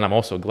 But then I'm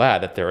also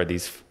glad that there are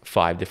these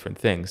 5 different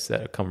things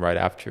that come right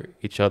after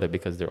each other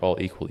because they're all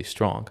equally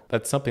strong.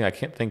 That's something I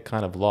can't think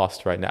kind of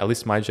lost right now. At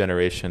least my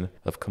generation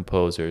of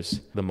composers,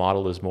 the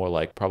model is more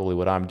like probably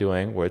what I'm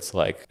doing, where it's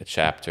like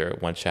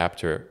one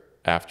chapter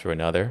after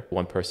another.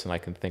 One person I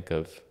can think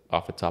of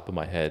off the top of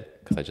my head,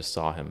 because I just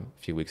saw him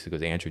a few weeks ago,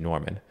 is Andrew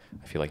Norman.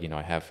 I feel like,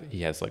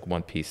 he has like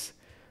one piece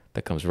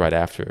that comes right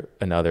after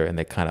another, and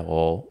they kind of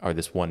all are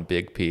this one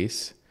big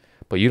piece.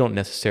 But you don't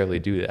necessarily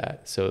do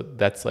that. So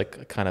that's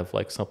like kind of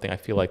like something I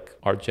feel like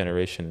our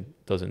generation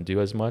doesn't do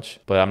as much.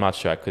 But I'm not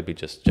sure. I could be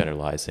just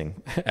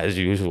generalizing as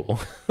usual.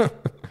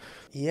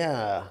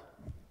 Yeah,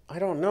 I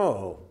don't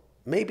know.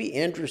 Maybe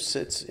Andrew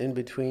sits in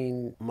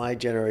between my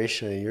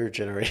generation and your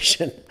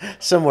generation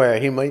somewhere.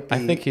 He might be.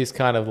 I think he's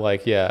kind of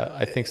like, yeah,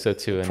 I think so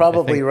too. And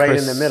probably right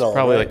in the middle.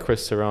 Probably right? like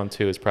Chris Cerrone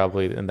too is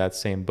probably in that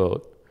same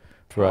boat.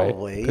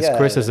 Probably, right? Because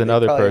Chris is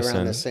another person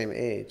around the same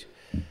age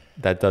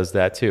that does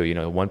that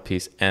too. One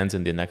piece ends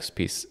and the next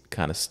piece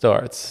kind of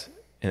starts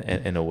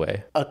in a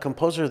way. A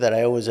composer that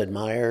I always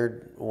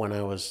admired when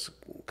I was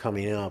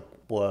coming up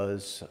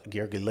was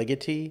Gheorghe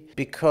Ligeti,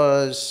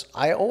 because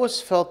I always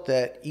felt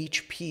that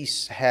each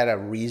piece had a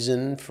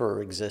reason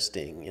for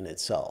existing in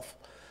itself.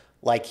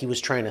 Like he was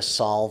trying to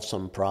solve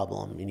some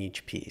problem in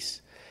each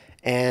piece.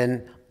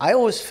 And I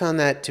always found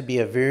that to be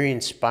a very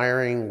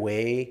inspiring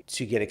way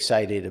to get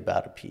excited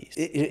about a piece.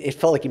 It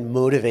felt like it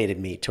motivated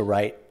me to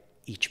write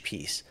each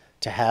piece,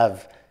 to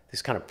have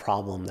this kind of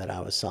problem that I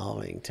was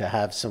solving, to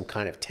have some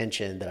kind of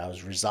tension that I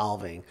was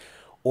resolving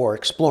or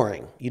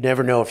exploring. You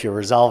never know if you're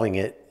resolving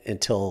it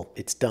until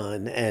it's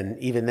done, and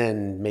even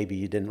then maybe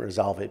you didn't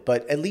resolve it,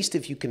 but at least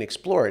if you can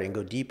explore it and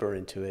go deeper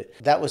into it.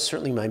 That was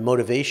certainly my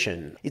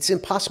motivation. It's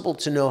impossible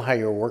to know how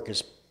your work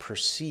is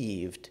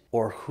perceived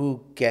or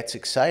who gets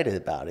excited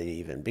about it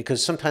even,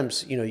 because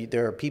sometimes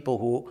there are people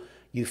who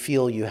you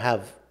feel you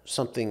have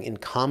something in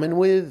common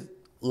with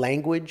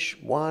language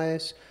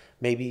wise.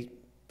 Maybe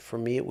for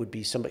me it would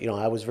be somebody,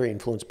 I was very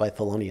influenced by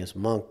Thelonious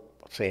Monk,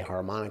 say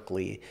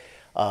harmonically.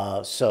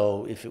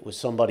 So if it was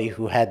somebody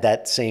who had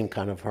that same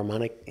kind of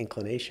harmonic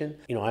inclination,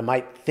 I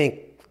might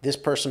think this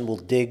person will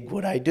dig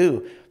what I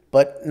do,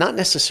 but not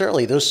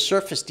necessarily. Those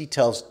surface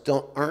details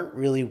aren't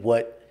really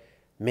what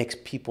makes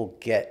people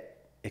get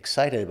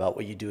excited about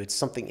what you do. It's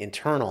something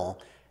internal.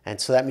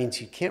 And so that means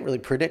you can't really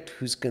predict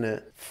who's going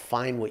to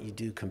find what you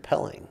do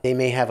compelling. They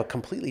may have a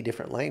completely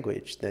different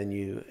language than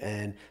you.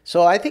 And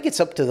so I think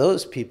it's up to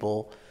those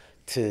people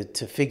to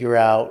figure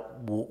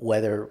out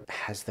whether it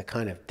has the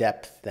kind of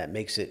depth that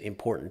makes it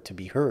important to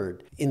be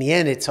heard. In the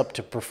end, it's up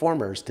to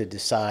performers to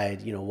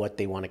decide, what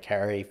they want to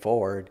carry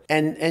forward.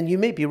 And you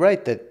may be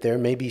right that there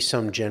may be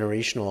some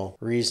generational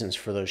reasons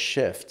for those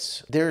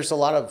shifts. There's a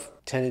lot of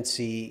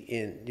tendency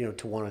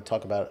to want to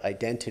talk about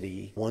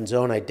identity, one's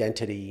own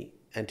identity,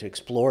 and to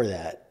explore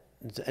that.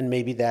 And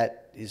maybe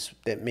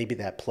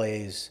that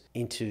plays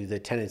into the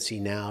tendency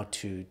now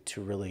to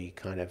really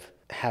kind of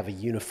have a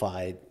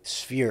unified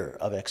sphere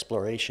of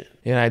exploration.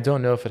 Yeah, I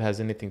don't know if it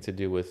has anything to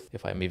do with,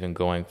 if I'm even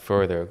going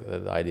further,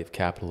 the idea of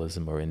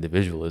capitalism or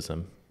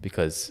individualism,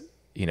 because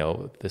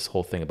this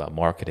whole thing about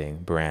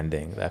marketing,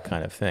 branding, that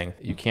kind of thing.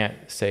 You can't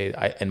say,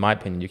 in my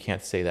opinion, you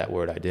can't say that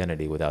word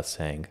identity without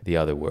saying the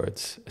other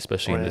words,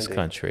 especially in this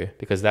country,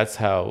 because that's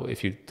how,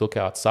 if you look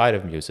outside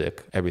of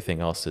music,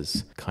 everything else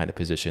is kind of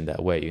positioned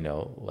that way.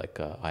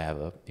 I have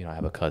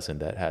a cousin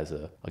that has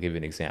I'll give you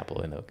an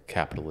example in a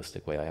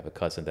capitalistic way. I have a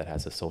cousin that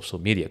has a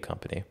social media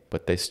company,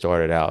 but they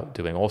started out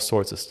doing all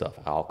sorts of stuff,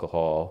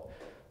 alcohol,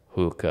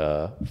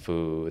 hookah,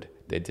 food.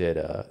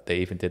 They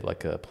even did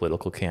like a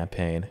political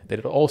campaign. They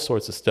did all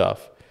sorts of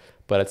stuff.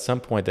 But at some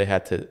point they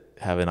had to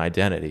have an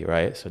identity,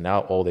 right? So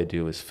now all they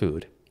do is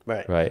food,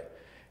 right?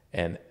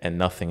 And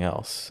nothing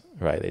else,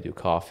 right? They do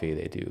coffee,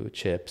 they do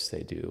chips,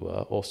 they do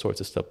all sorts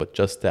of stuff, but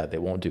just that. They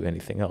won't do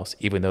anything else,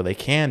 even though they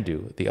can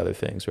do the other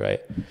things,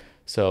 right?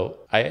 So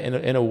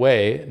in a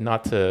way,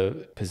 not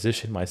to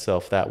position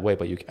myself that way,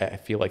 but I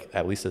feel like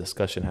at least a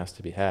discussion has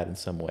to be had in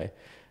some way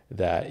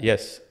that,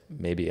 yes,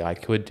 maybe I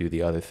could do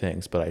the other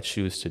things, but I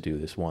choose to do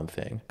this one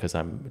thing because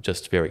I'm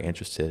just very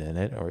interested in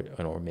it,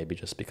 or maybe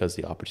just because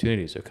the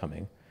opportunities are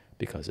coming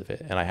because of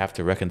it. And I have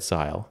to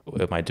reconcile,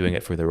 am I doing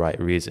it for the right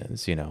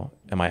reasons? You know,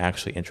 am I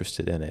actually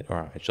interested in it, or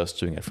am I just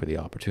doing it for the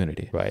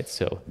opportunity, right?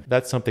 So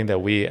that's something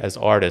that we as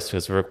artists,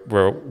 because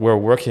we're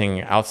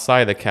working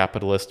outside the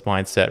capitalist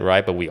mindset,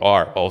 right? But we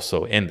are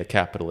also in the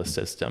capitalist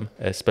system,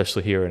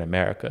 especially here in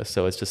America.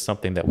 So it's just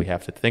something that we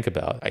have to think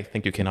about. I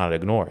think you cannot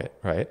ignore it,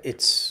 right?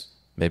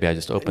 Maybe I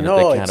just opened a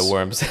big can of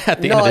worms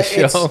at the end of the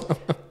show.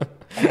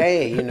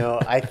 Hey, you know,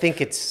 I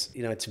think it's,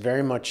 you know, it's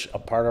very much a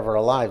part of our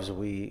lives.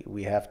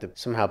 We have to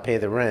somehow pay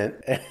the rent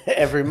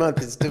every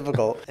month. It's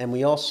difficult. And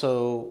we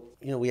also,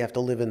 you know, we have to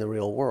live in the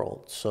real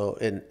world. So,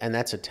 and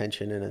that's a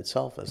tension in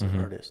itself as an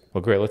artist.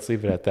 Well, great. Let's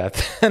leave it at that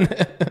then.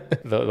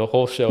 The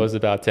whole show is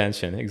about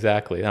tension.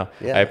 Exactly. No,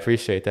 I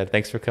appreciate that.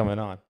 Thanks for coming on.